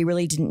clear he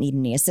really didn't need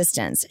any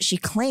assistance. She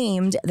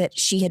claimed that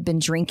she had been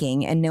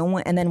drinking, and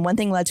then one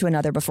thing led to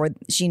another. Before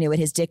she knew it,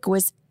 his dick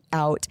was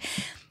out,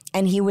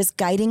 and he was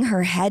guiding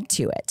her head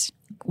to it.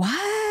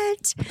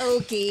 What?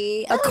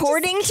 Okay.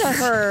 According to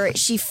her,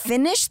 she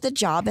finished the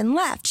job and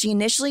left. She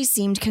initially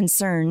seemed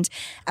concerned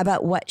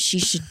about what she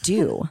should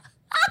do.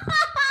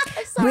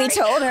 We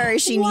told her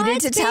she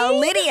needed to tell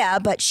Lydia,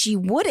 but she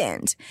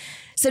wouldn't.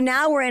 So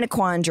now we're in a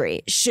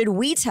quandary. Should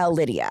we tell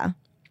Lydia,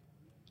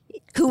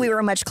 who we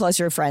were much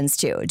closer friends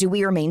to? Do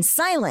we remain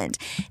silent?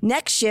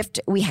 Next shift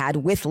we had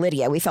with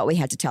Lydia, we felt we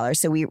had to tell her.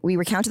 So we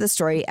recounted the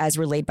story as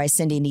relayed by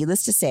Cindy.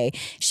 Needless to say,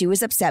 she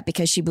was upset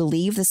because she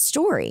believed the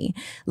story.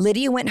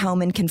 Lydia went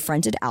home and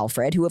confronted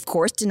Alfred, who of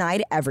course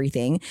denied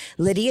everything.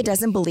 Lydia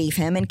doesn't believe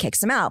him and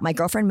kicks him out. My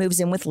girlfriend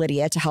moves in with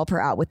Lydia to help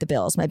her out with the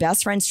bills. My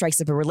best friend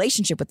strikes up a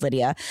relationship with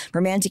Lydia,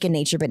 romantic in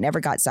nature, but never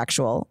got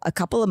sexual. A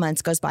couple of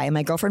months goes by and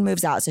my girlfriend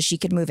moves out so she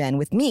could move in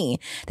with me.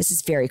 This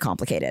is very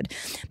complicated.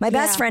 My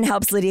best friend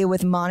helps Lydia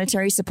with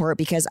monetary support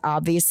because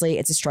obviously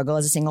it's a struggle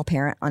as a single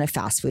parent on a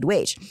fast food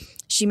wage.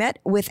 She met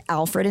with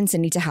Alfred and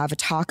Cindy to have a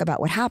talk about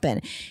what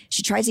happened.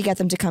 She tried to get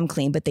them to come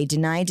clean, but they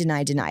denied.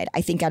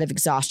 I think out of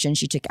exhaustion,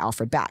 she took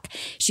Alfred back.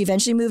 She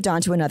eventually moved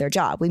on to another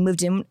job. We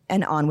moved in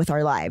and on with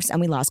our lives, and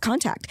we lost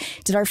contact.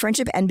 Did our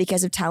friendship end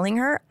because of telling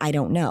her? I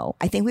don't know.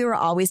 I think we were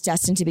always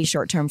destined to be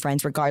short-term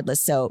friends regardless,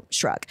 so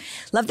shrug.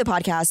 Love the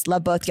podcast.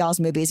 Love both y'all's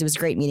movies. It was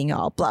great meeting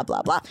y'all. Blah,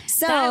 blah, blah.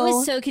 So that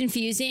was so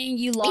confusing.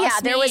 You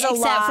lost there me, was a except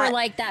lot. for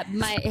like that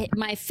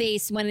my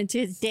face went into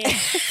his dick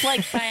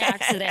like by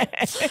accident.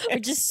 Or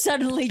just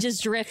suddenly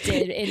just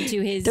drifted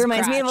into his That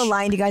reminds me of a crotch.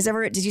 line.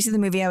 Did you see the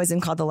movie I was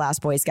in called The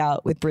Last Boy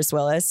Scout with Bruce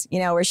Willis? You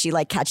know, where she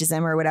like catches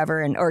him or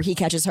whatever, or he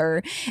catches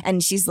her,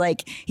 and she's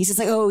like, he says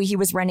like, oh, he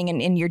was running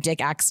and your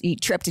dick he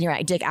tripped and your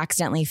dick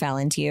accidentally fell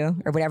into you,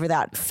 or whatever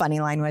that funny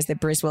line was that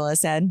Bruce Willis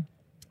said.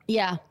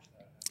 Yeah.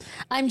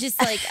 I'm just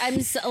like,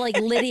 like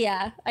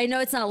Lydia. I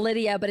know it's not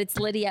Lydia, but it's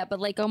Lydia. But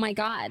like, oh my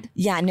God.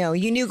 Yeah, no,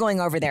 you knew going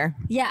over there.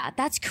 Yeah,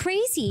 that's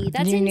crazy.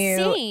 That's You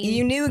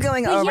insane. knew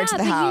going But over yeah, to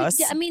the but house.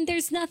 I mean,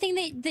 there's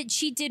nothing that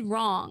she did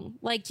wrong.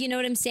 Like, you know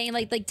what I'm saying?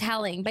 Like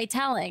telling.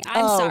 I'm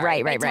Oh,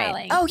 sorry. right. by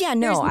telling. Oh, yeah,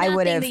 no, There's I nothing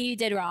would've- that you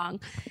did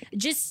wrong.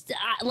 Just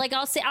like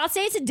I'll say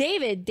it to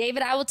David.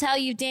 David, I will tell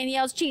you,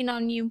 Danielle's cheating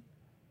on you.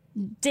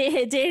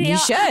 Danielle, You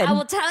should. I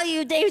will tell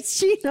you, David's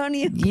cheating on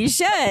you. You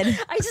should.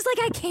 I just like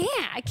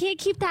I can't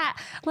keep that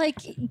like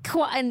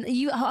and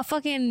you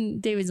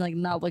fucking David's like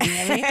not looking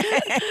at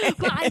me,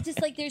 but I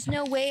just like there's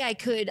no way I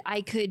could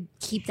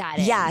keep that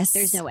in. Yes,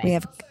 There's no way. we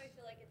have. Also, I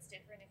feel like it's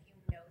different if you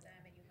know them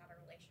and you have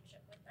a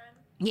relationship with them.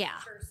 Yeah.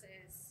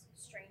 Versus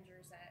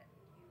strangers that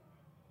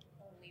you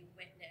only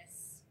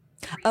witness.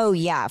 Oh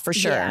yeah, for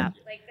sure. Yeah.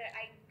 Like that,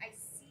 I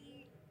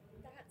see.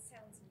 That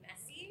sounds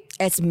messy,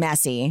 It's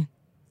messy.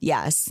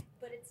 Yes.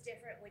 but it's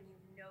different when you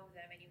know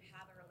them and you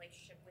have a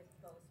relationship with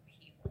both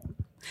people.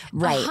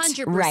 Right.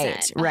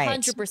 100%. Right.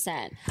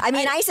 100%. I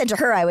mean, I said to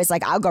her, I was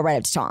like, I'll go right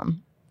up to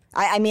Tom.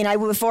 I mean,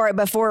 before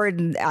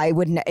I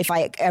wouldn't, if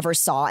I ever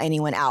saw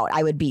anyone out,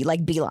 I would be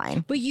like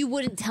beeline. But you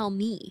wouldn't tell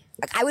me.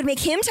 I would make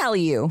him tell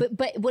you.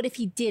 But what if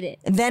he did it?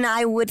 Then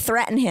I would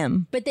threaten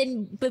him But that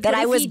what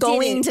I if was he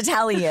going didn't? to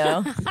tell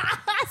you.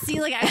 See,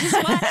 like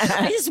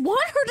I just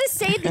want her to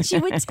say that she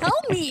would tell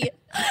me.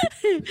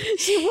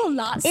 She will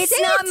not. It's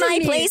say not it to my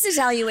me. place to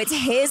tell you. It's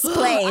his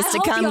place I to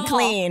hope come y'all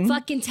clean.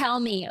 Fucking tell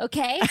me,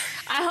 okay?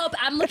 I hope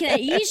I'm looking at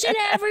each and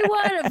every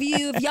one of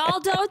you. If y'all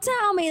don't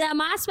tell me that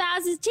my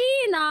spouse is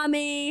cheating on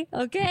me,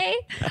 okay?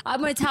 I'm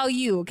gonna tell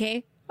you,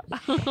 okay?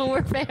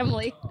 We're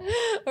family.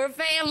 We're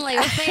family.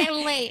 We're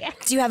family.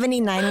 Do you have any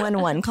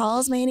 911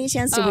 calls by any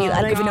chance?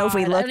 I don't even know if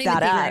we looked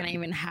that I up. don't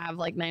even have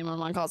like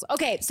 911 calls.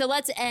 Okay, so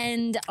let's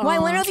end. Well, I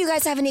wonder if you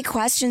guys have any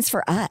questions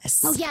for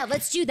us. Oh yeah,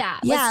 let's do that.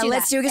 Yeah,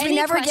 let's do it because we Any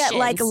never get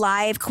like questions?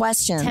 live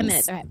questions. 10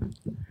 minutes. All right.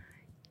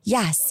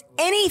 Yes.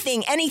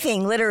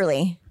 Anything,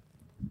 literally.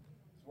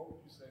 What would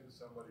you say to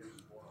somebody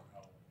who's born on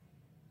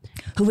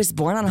Halloween? Who was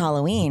born on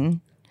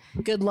Halloween?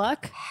 Good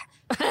luck.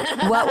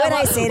 What would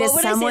I say to What would I say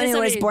to someone who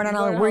was somebody born on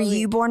Halloween? Were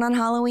you born on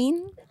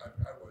Halloween?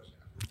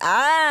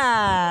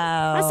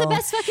 Oh. That's the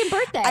best fucking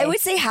birthday. I would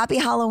say happy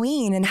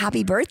Halloween and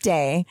happy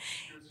birthday.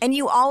 And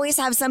you always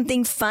have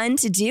something fun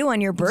to do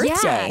on your birthday.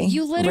 Yeah,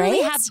 you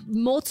literally right? have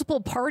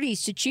multiple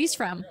parties to choose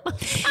from.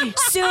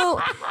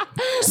 So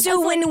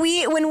when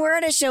we're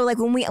at a show, like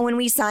when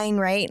we sign,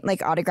 right,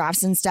 like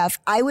autographs and stuff,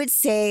 I would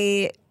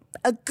say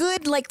a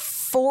good like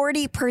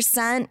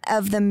 40%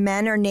 of the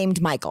men are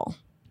named Michael.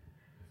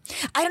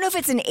 I don't know if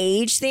it's an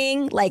age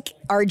thing, like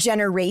our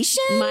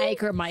generation,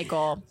 Mike or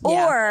Michael,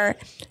 or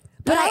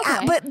but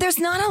okay. but there's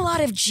not a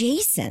lot of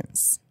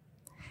Jasons.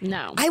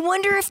 No. I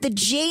wonder if the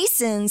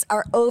Jasons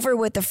are over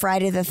with the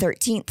Friday the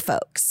 13th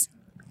folks.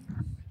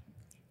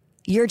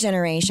 Your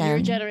generation. Your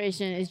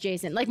generation is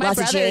Jason. Like my Lots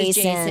brother of is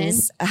Jasons.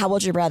 Jason. How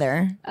old's your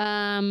brother?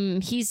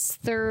 He's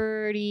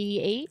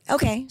 38.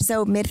 Okay,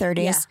 so mid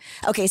 30s. Yeah.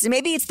 Okay, so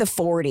maybe it's the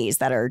 40s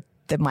that are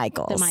the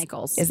Michaels. The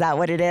Michaels. Is that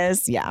what it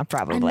is? Yeah,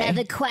 probably.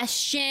 Another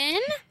question.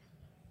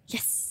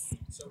 Yes.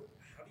 So,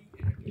 how do you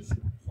introduce your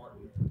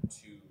partner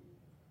to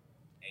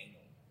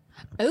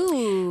anal?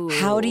 Ooh.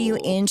 How do you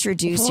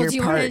introduce your do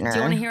you partner? do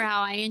you want to hear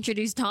how I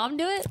introduced Tom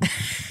to it?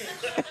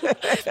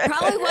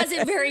 Probably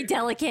wasn't very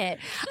delicate.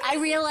 I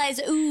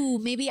realized,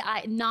 maybe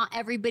not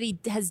everybody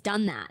has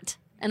done that.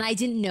 And I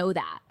didn't know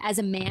that. As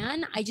a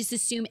man, I just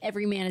assume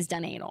every man has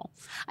done anal.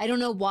 I don't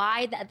know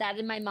why that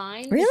in my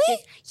mind. Really?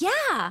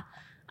 Yeah.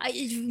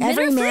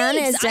 Every man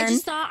has done.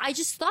 I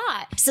just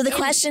thought. So the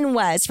question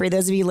was, for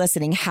those of you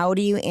listening, how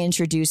do you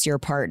introduce your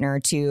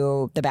partner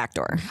to the back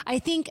door? I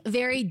think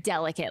very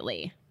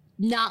delicately.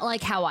 Not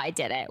like how I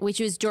did it,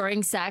 which was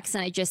during sex,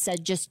 and I just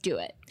said, just do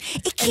it.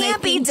 It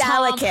can't be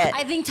delicate.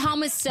 I think Tom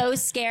was so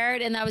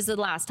scared, and that was the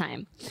last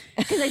time.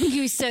 Because I think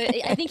he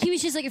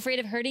was just like afraid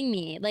of hurting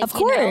me. Like, of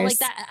course. You know, like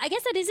that. I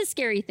guess that is a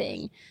scary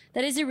thing.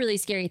 That is a really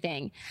scary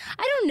thing.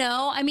 I don't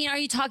know. I mean, are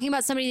you talking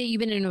about somebody that you've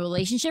been in a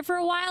relationship for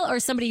a while, or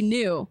somebody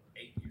new?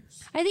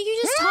 I think you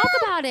just talk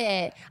about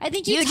it. I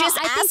think you just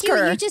ask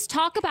her. You just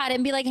talk about it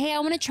and be like, "Hey, I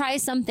want to try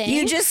something."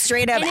 You just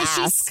straight up and ask.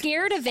 if she's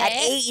scared of it, at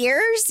 8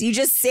 years, you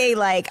just say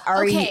like,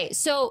 "Are you?" Okay,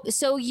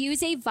 so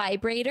use a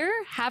vibrator.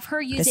 Have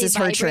her use This a is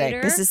her vibrator.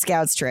 trick. This is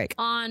Scout's trick.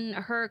 On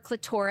her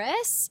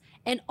clitoris,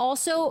 and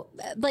also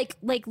like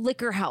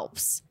liquor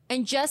helps,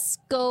 and just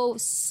go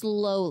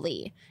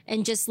slowly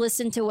and just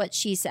listen to what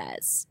she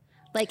says.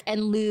 Like,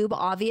 and lube,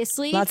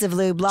 obviously. Lots of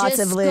lube. Lots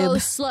of lube. Just go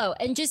slow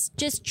and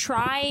just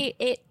try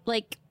it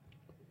like.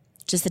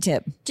 Just the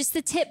tip. Just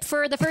the tip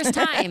for the first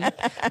time,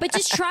 but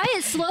just try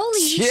it slowly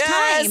each Just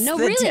time. No,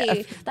 the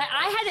really. tip.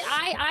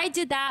 I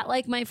did that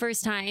like my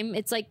first time.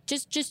 It's like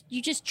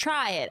you just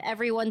try it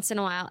every once in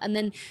a while, and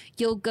then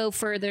you'll go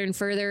further and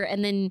further.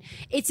 And then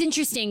it's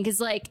interesting because,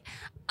 like,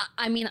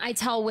 I mean, I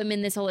tell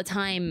women this all the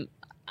time.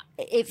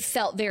 It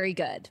felt very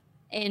good,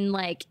 and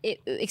like it,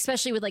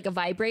 especially with like a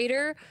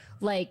vibrator,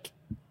 like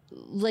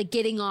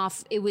getting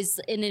off. It was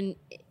in an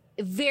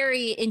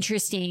very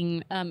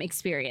interesting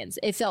experience.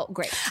 It felt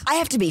great. I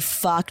have to be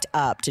fucked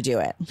up to do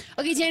it.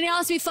 Okay, Danielle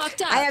has to be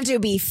fucked up. I have to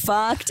be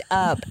fucked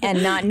up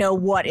and not know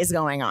what is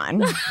going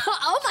on.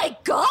 Oh my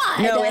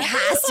God. No, it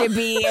has to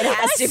be. It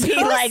has to be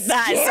so like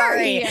that.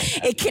 scary.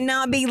 Sorry. It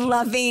cannot be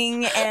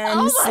loving and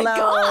Oh my slow.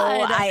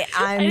 God. I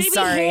I'm need to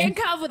sorry. be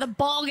handcuffed with a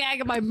ball gag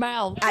in my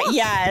mouth.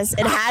 Yes,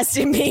 it has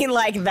to be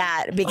like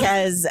that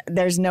because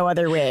there's no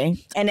other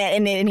way. And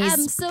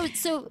he's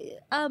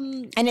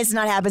and it's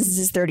not happened since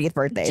his 30th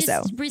birthday. Just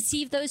So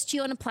receive those two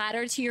on a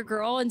platter to your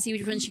girl and see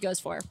which one she goes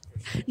for.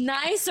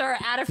 Nice or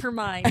out of her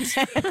mind?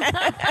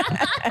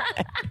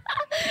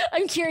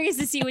 I'm curious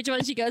to see which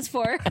one she goes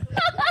for.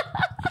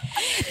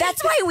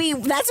 that's why we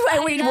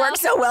work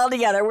so well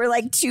together. We're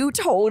like two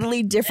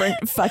totally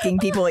different fucking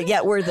people,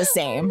 yet we're the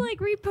same.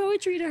 Like read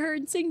poetry to her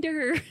and sing to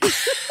her.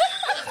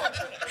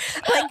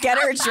 Like get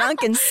her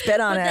drunk and spit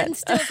on But it. then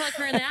still fuck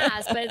her in the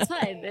ass, but it's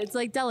fine. It's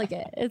like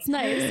delicate. It's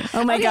nice.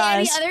 Oh my okay,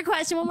 gosh. Any other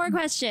question? One more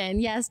question.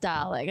 Yes,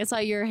 darling. I saw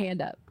your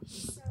hand up.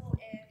 So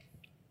if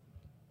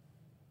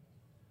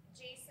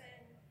Jason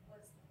was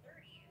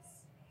 30s,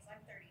 because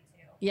I'm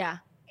 32, Yeah.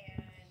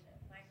 and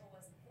Michael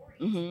was 40s,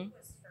 Mm-hmm. who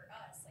was for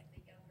us like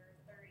the younger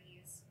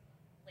 30s,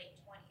 late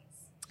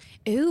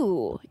 20s?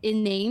 Ooh,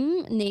 in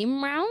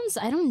name rounds?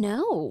 I don't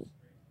know.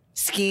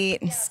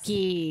 Skeet.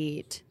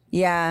 Skeet.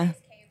 Yeah.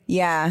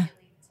 Yeah.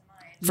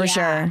 For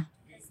sure. I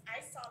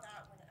saw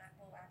that when I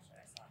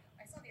saw the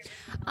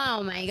original.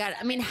 Oh my God.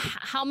 I mean,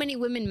 how many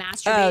women Oh,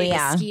 masturbated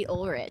yeah. to Skeet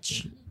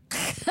Ulrich?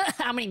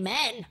 How many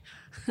men?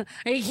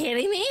 Are you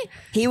kidding me?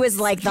 He was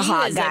like the He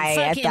hot was guy a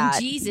at fucking that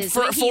Jesus.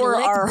 for When he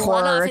licked our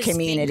blood off horror his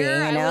community.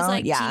 finger, You know, I was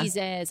like, yeah.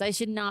 Jesus, I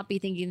should not be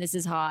thinking this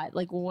is hot.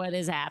 Like, what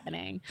is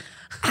happening?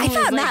 I was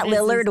thought like, Matt this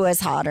Lillard is- was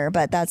hotter,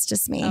 but that's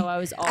just me. Oh, I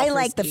was all I for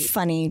like the Skeet.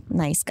 funny,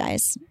 nice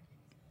guys.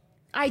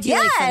 I do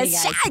like funny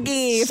Yes, guys.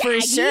 Shaggy,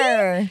 for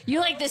sure. You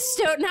like the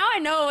stone. Now I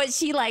know what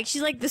she likes.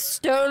 She's like the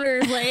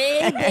stoner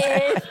lady.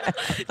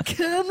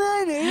 Come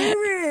on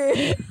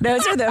over.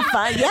 Those are the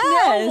fun. No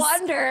Yes.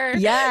 wonder.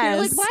 Yes.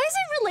 You're like, why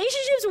isn't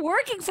relationships wasn't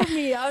working for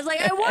me. I was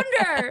like, I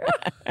wonder.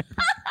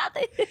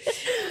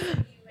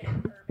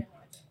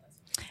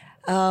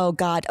 Oh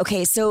God.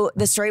 Okay. So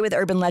the story with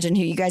Urban Legend,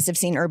 who you guys have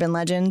seen Urban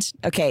Legend.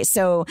 Okay.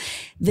 So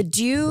the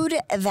dude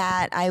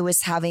that I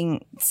was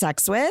having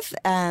sex with,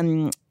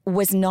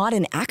 was not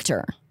an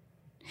actor.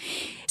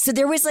 So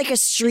there was like a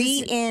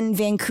street in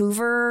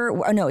Vancouver,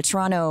 or no,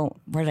 Toronto.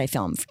 Where did I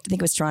film? I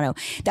think it was Toronto.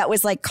 That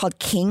was like called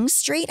King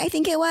Street, I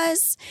think it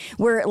was,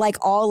 where like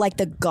all like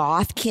the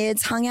goth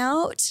kids hung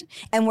out,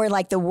 and where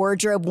like the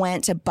wardrobe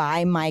went to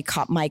buy my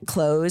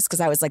clothes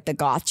because I was like the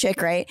goth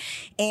chick, right?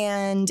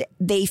 And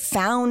they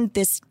found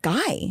this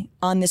guy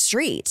on the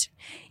street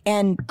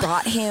and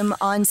brought him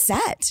on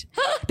set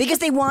because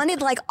they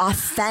wanted like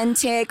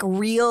authentic,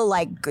 real,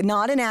 like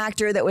not an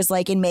actor that was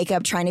like in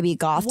makeup trying to be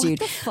goth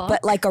dude,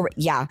 but like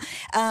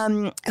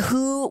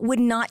who would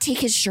not take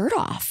his shirt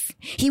off.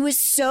 He was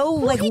so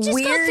like he just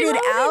weirded got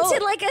out thrown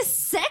into like a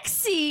sex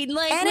scene,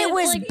 like, and it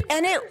was like,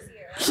 and it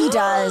he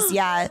does,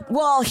 yeah.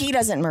 Well, he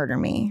doesn't murder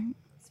me.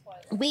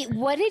 Wait,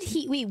 what?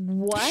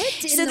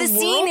 So the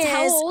scene is,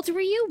 how old were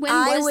you? When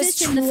I was was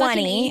this? In the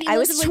fucking 20. 80s? I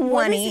was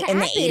 20 in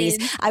the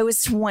 80s. happened? I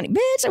was 20.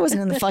 Bitch, I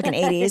wasn't in the fucking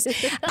 80s.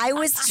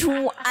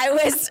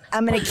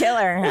 I'm going to kill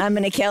her. I'm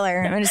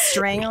going to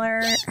strangle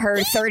her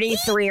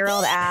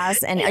 33-year-old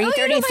ass. And are you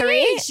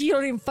 33? You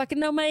don't even fucking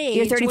know my age.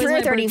 You're 33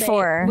 or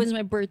 34? When's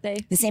my birthday?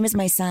 The same as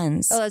my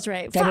son's. Oh, that's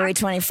right. February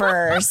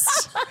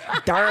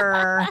 21st.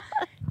 Durr.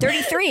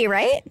 33,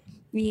 right?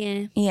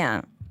 Yeah.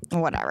 Yeah.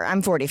 Whatever.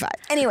 I'm 45.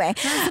 Anyway,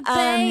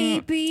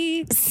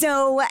 baby.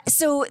 So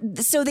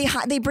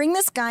they bring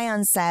this guy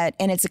on set,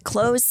 and it's a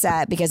closed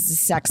set because it's a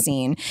sex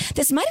scene.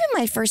 This might have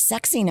been my first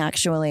sex scene,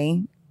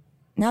 actually.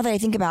 Now that I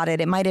think about it,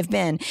 it might have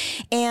been.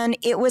 And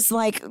it was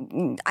like,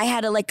 I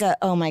had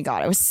oh my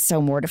God, it was so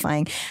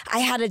mortifying. I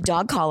had a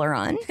dog collar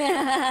on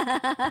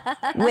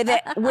with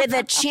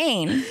a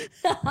chain.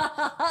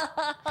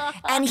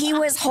 And he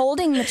was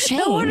holding the chain.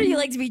 No wonder you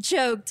like to be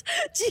choked.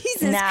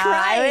 Jesus Christ.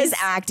 I was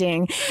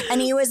acting.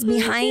 And he was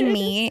behind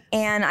me,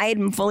 and I'd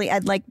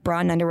like bra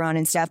and underwear on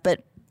and stuff,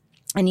 but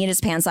I needed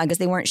his pants on because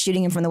they weren't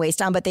shooting him from the waist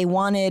down, but they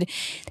wanted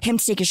him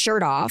to take his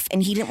shirt off,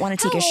 and he didn't want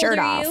to take his shirt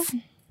off.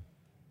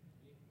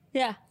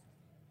 Yeah.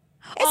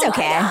 It's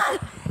okay.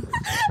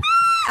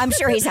 I'm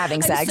sure he's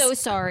having sex. I'm so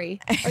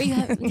sorry. Are you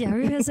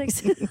having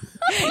sex?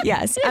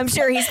 Yes. I'm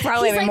sure he's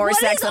probably having more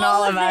sex than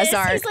all of us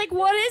are. He's like,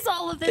 what is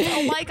all of this?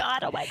 Oh my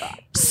God.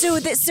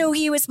 So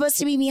he was supposed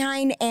to be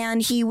behind,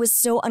 and he was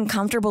so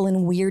uncomfortable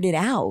and weirded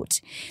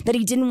out that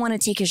he didn't want to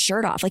take his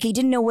shirt off. Like, he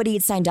didn't know what he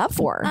had signed up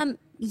for.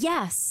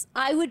 Yes,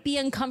 I would be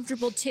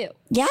uncomfortable too.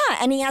 Yeah.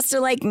 And he has to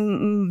like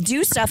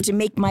do stuff to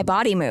make my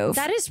body move.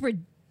 That is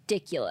ridiculous.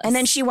 And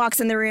then she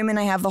walks in the room, and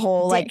I have the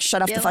whole like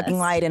shut off the fucking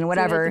light and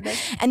whatever.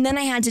 And then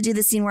I had to do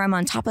the scene where I'm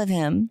on top of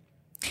him,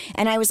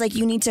 and I was like,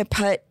 you need to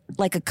put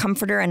like a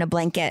comforter and a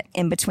blanket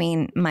in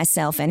between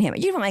myself and him.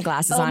 You have my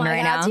glasses on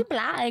right now. You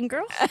blind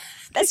girl.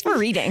 That's for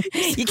reading.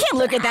 You can't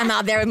look at them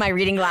out there with my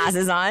reading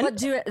glasses on.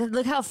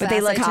 Look how fast but they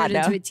look I hot, turned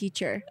into though. a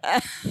teacher.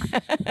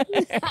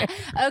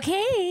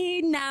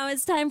 Okay, now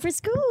it's time for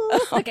school.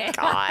 Okay.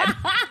 God.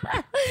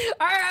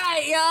 All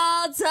right,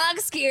 y'all. Talk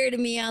scared of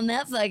me on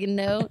that fucking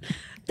note.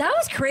 That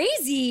was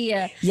crazy.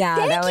 Yeah,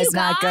 Thank that was you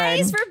not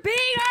guys good. for being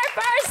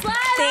our first live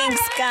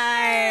Thanks,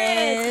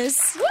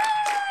 audience. guys.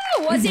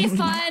 Woo! Was it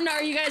fun?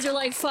 Or you guys are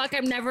like, fuck,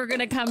 I'm never going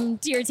to come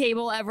to your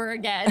table ever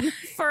again.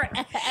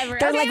 Forever.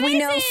 They're Okay, like, we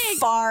know amazing.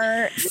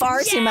 far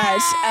too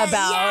much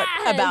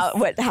about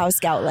what how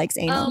Scout likes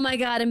anal. Oh my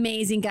God,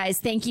 amazing, guys.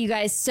 Thank you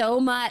guys so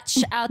much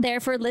out there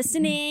for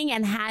listening,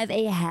 and have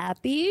a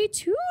happy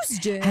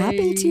Tuesday.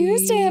 Happy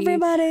Tuesday,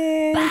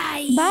 everybody.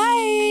 Bye.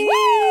 Bye.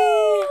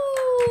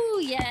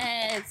 Woo!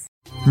 Yes.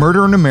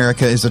 Murder in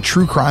America is a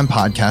true crime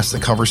podcast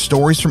that covers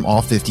stories from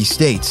all 50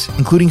 states,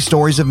 including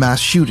stories of mass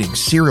shootings,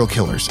 serial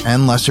killers,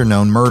 and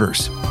lesser-known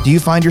murders. Do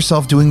you find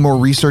yourself doing more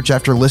research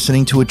after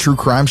listening to a true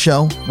crime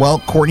show? Well,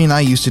 Courtney and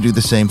I used to do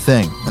the same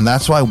thing, and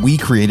that's why we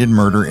created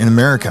Murder in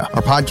America.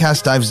 Our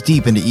podcast dives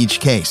deep into each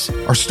case.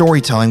 Our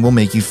storytelling will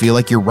make you feel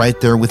like you're right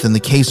there within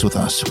the case with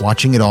us,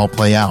 watching it all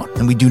play out,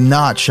 and we do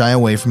not shy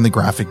away from the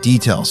graphic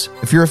details.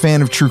 If you're a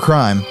fan of true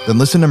crime, then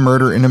listen to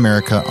Murder in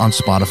America on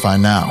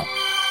Spotify now.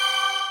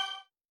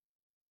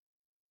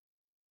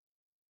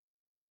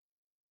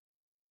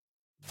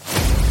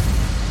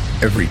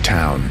 Every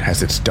town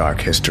has its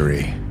dark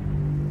history.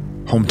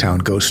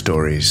 Hometown Ghost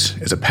Stories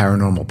is a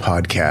paranormal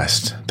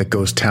podcast that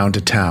goes town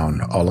to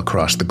town all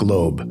across the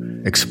globe,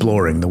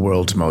 exploring the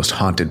world's most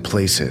haunted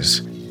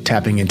places,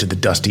 tapping into the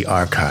dusty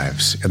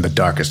archives and the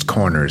darkest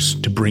corners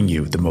to bring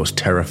you the most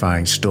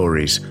terrifying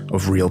stories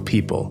of real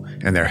people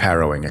and their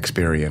harrowing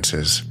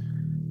experiences.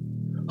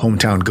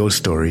 Hometown Ghost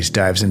Stories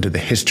dives into the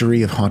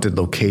history of haunted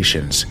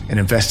locations and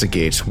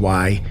investigates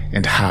why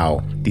and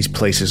how these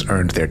places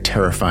earned their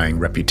terrifying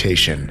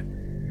reputation.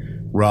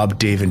 Rob,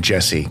 Dave, and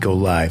Jesse go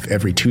live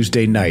every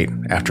Tuesday night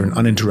after an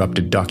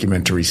uninterrupted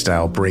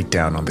documentary-style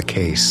breakdown on the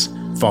case,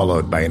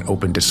 followed by an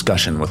open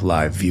discussion with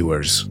live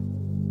viewers.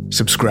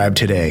 Subscribe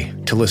today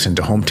to listen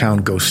to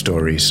Hometown Ghost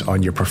Stories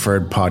on your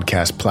preferred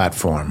podcast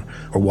platform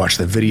or watch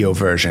the video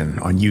version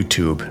on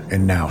YouTube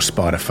and now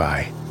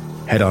Spotify.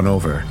 Head on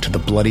over to the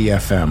Bloody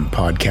FM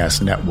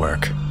podcast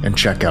network and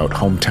check out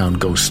Hometown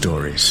Ghost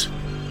Stories,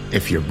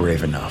 if you're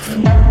brave enough.